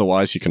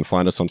 Otherwise, you can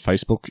find us on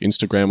Facebook,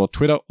 Instagram, or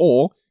Twitter,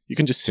 or you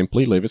can just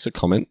simply leave us a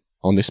comment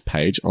on this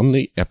page on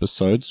the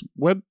episode's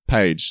web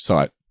page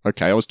site.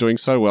 Okay, I was doing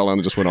so well and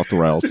I just went off the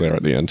rails there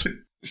at the end.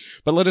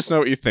 But let us know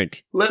what you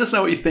think. Let us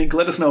know what you think.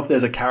 Let us know if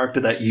there's a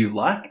character that you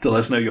liked. Let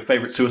us know your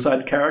favorite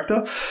Suicide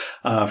character,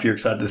 if you're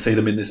excited to see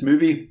them in this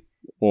movie.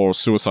 Or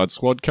Suicide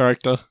Squad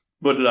character.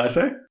 What did I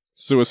say?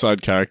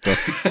 Suicide character.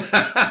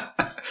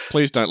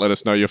 Please don't let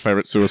us know your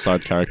favorite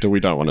Suicide character. We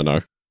don't want to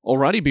know.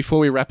 Alrighty, before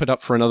we wrap it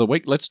up for another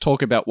week, let's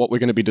talk about what we're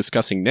going to be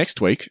discussing next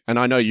week. And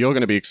I know you're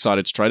going to be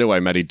excited straight away,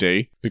 Matty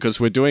D,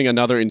 because we're doing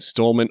another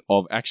installment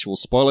of actual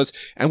spoilers,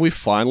 and we've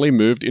finally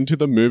moved into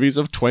the movies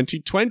of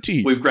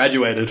 2020. We've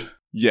graduated.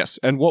 Yes,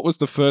 and what was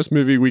the first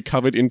movie we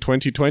covered in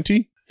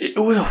 2020?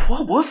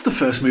 What was the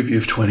first movie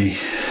of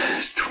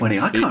 2020? I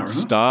can't remember. It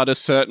starred a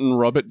certain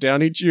Robert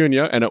Downey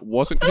Jr., and it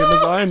wasn't him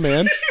as Iron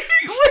Man.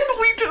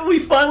 We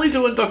finally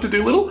doing Dr.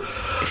 Dolittle?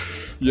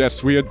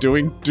 Yes, we are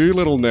doing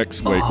Dolittle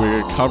next week.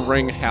 We're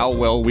covering how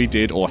well we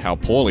did, or how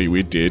poorly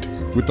we did,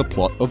 with the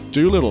plot of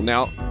Dolittle.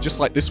 Now, just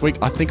like this week,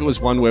 I think it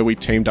was one where we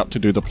teamed up to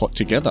do the plot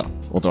together,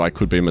 although I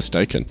could be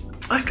mistaken.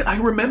 I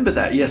remember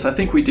that. Yes, I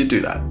think we did do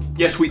that.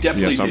 Yes, we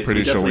definitely did. Yes, I'm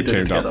pretty sure we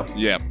teamed up.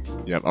 Yep.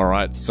 All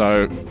right.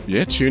 So,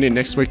 yeah, tune in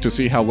next week to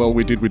see how well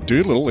we did with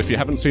Dolittle. If you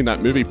haven't seen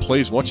that movie,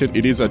 please watch it.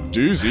 It is a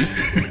doozy.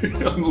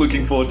 I'm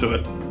looking forward to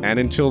it. And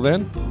until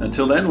then,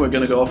 we're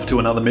going to go off to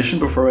another mission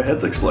before our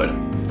heads explode.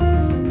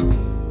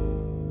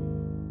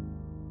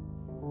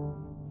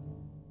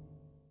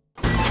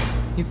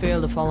 You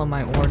fail to follow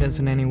my orders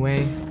in any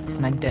way,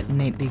 and I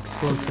detonate the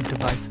explosive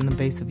device in the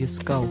base of your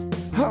skull.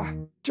 Ha!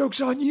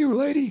 Joke's on you,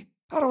 lady.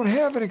 I don't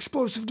have an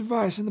explosive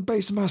device in the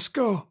base of my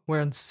skull. We're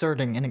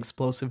inserting an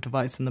explosive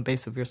device in the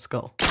base of your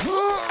skull.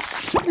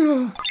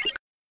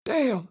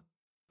 Damn.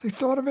 They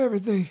thought of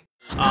everything.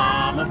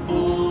 I'm a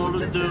fool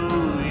to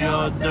do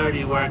your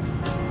dirty work.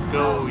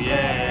 Go,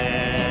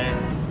 yeah.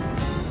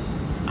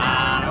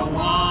 I don't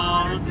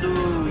want to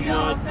do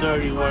your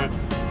dirty work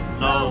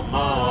no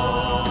more.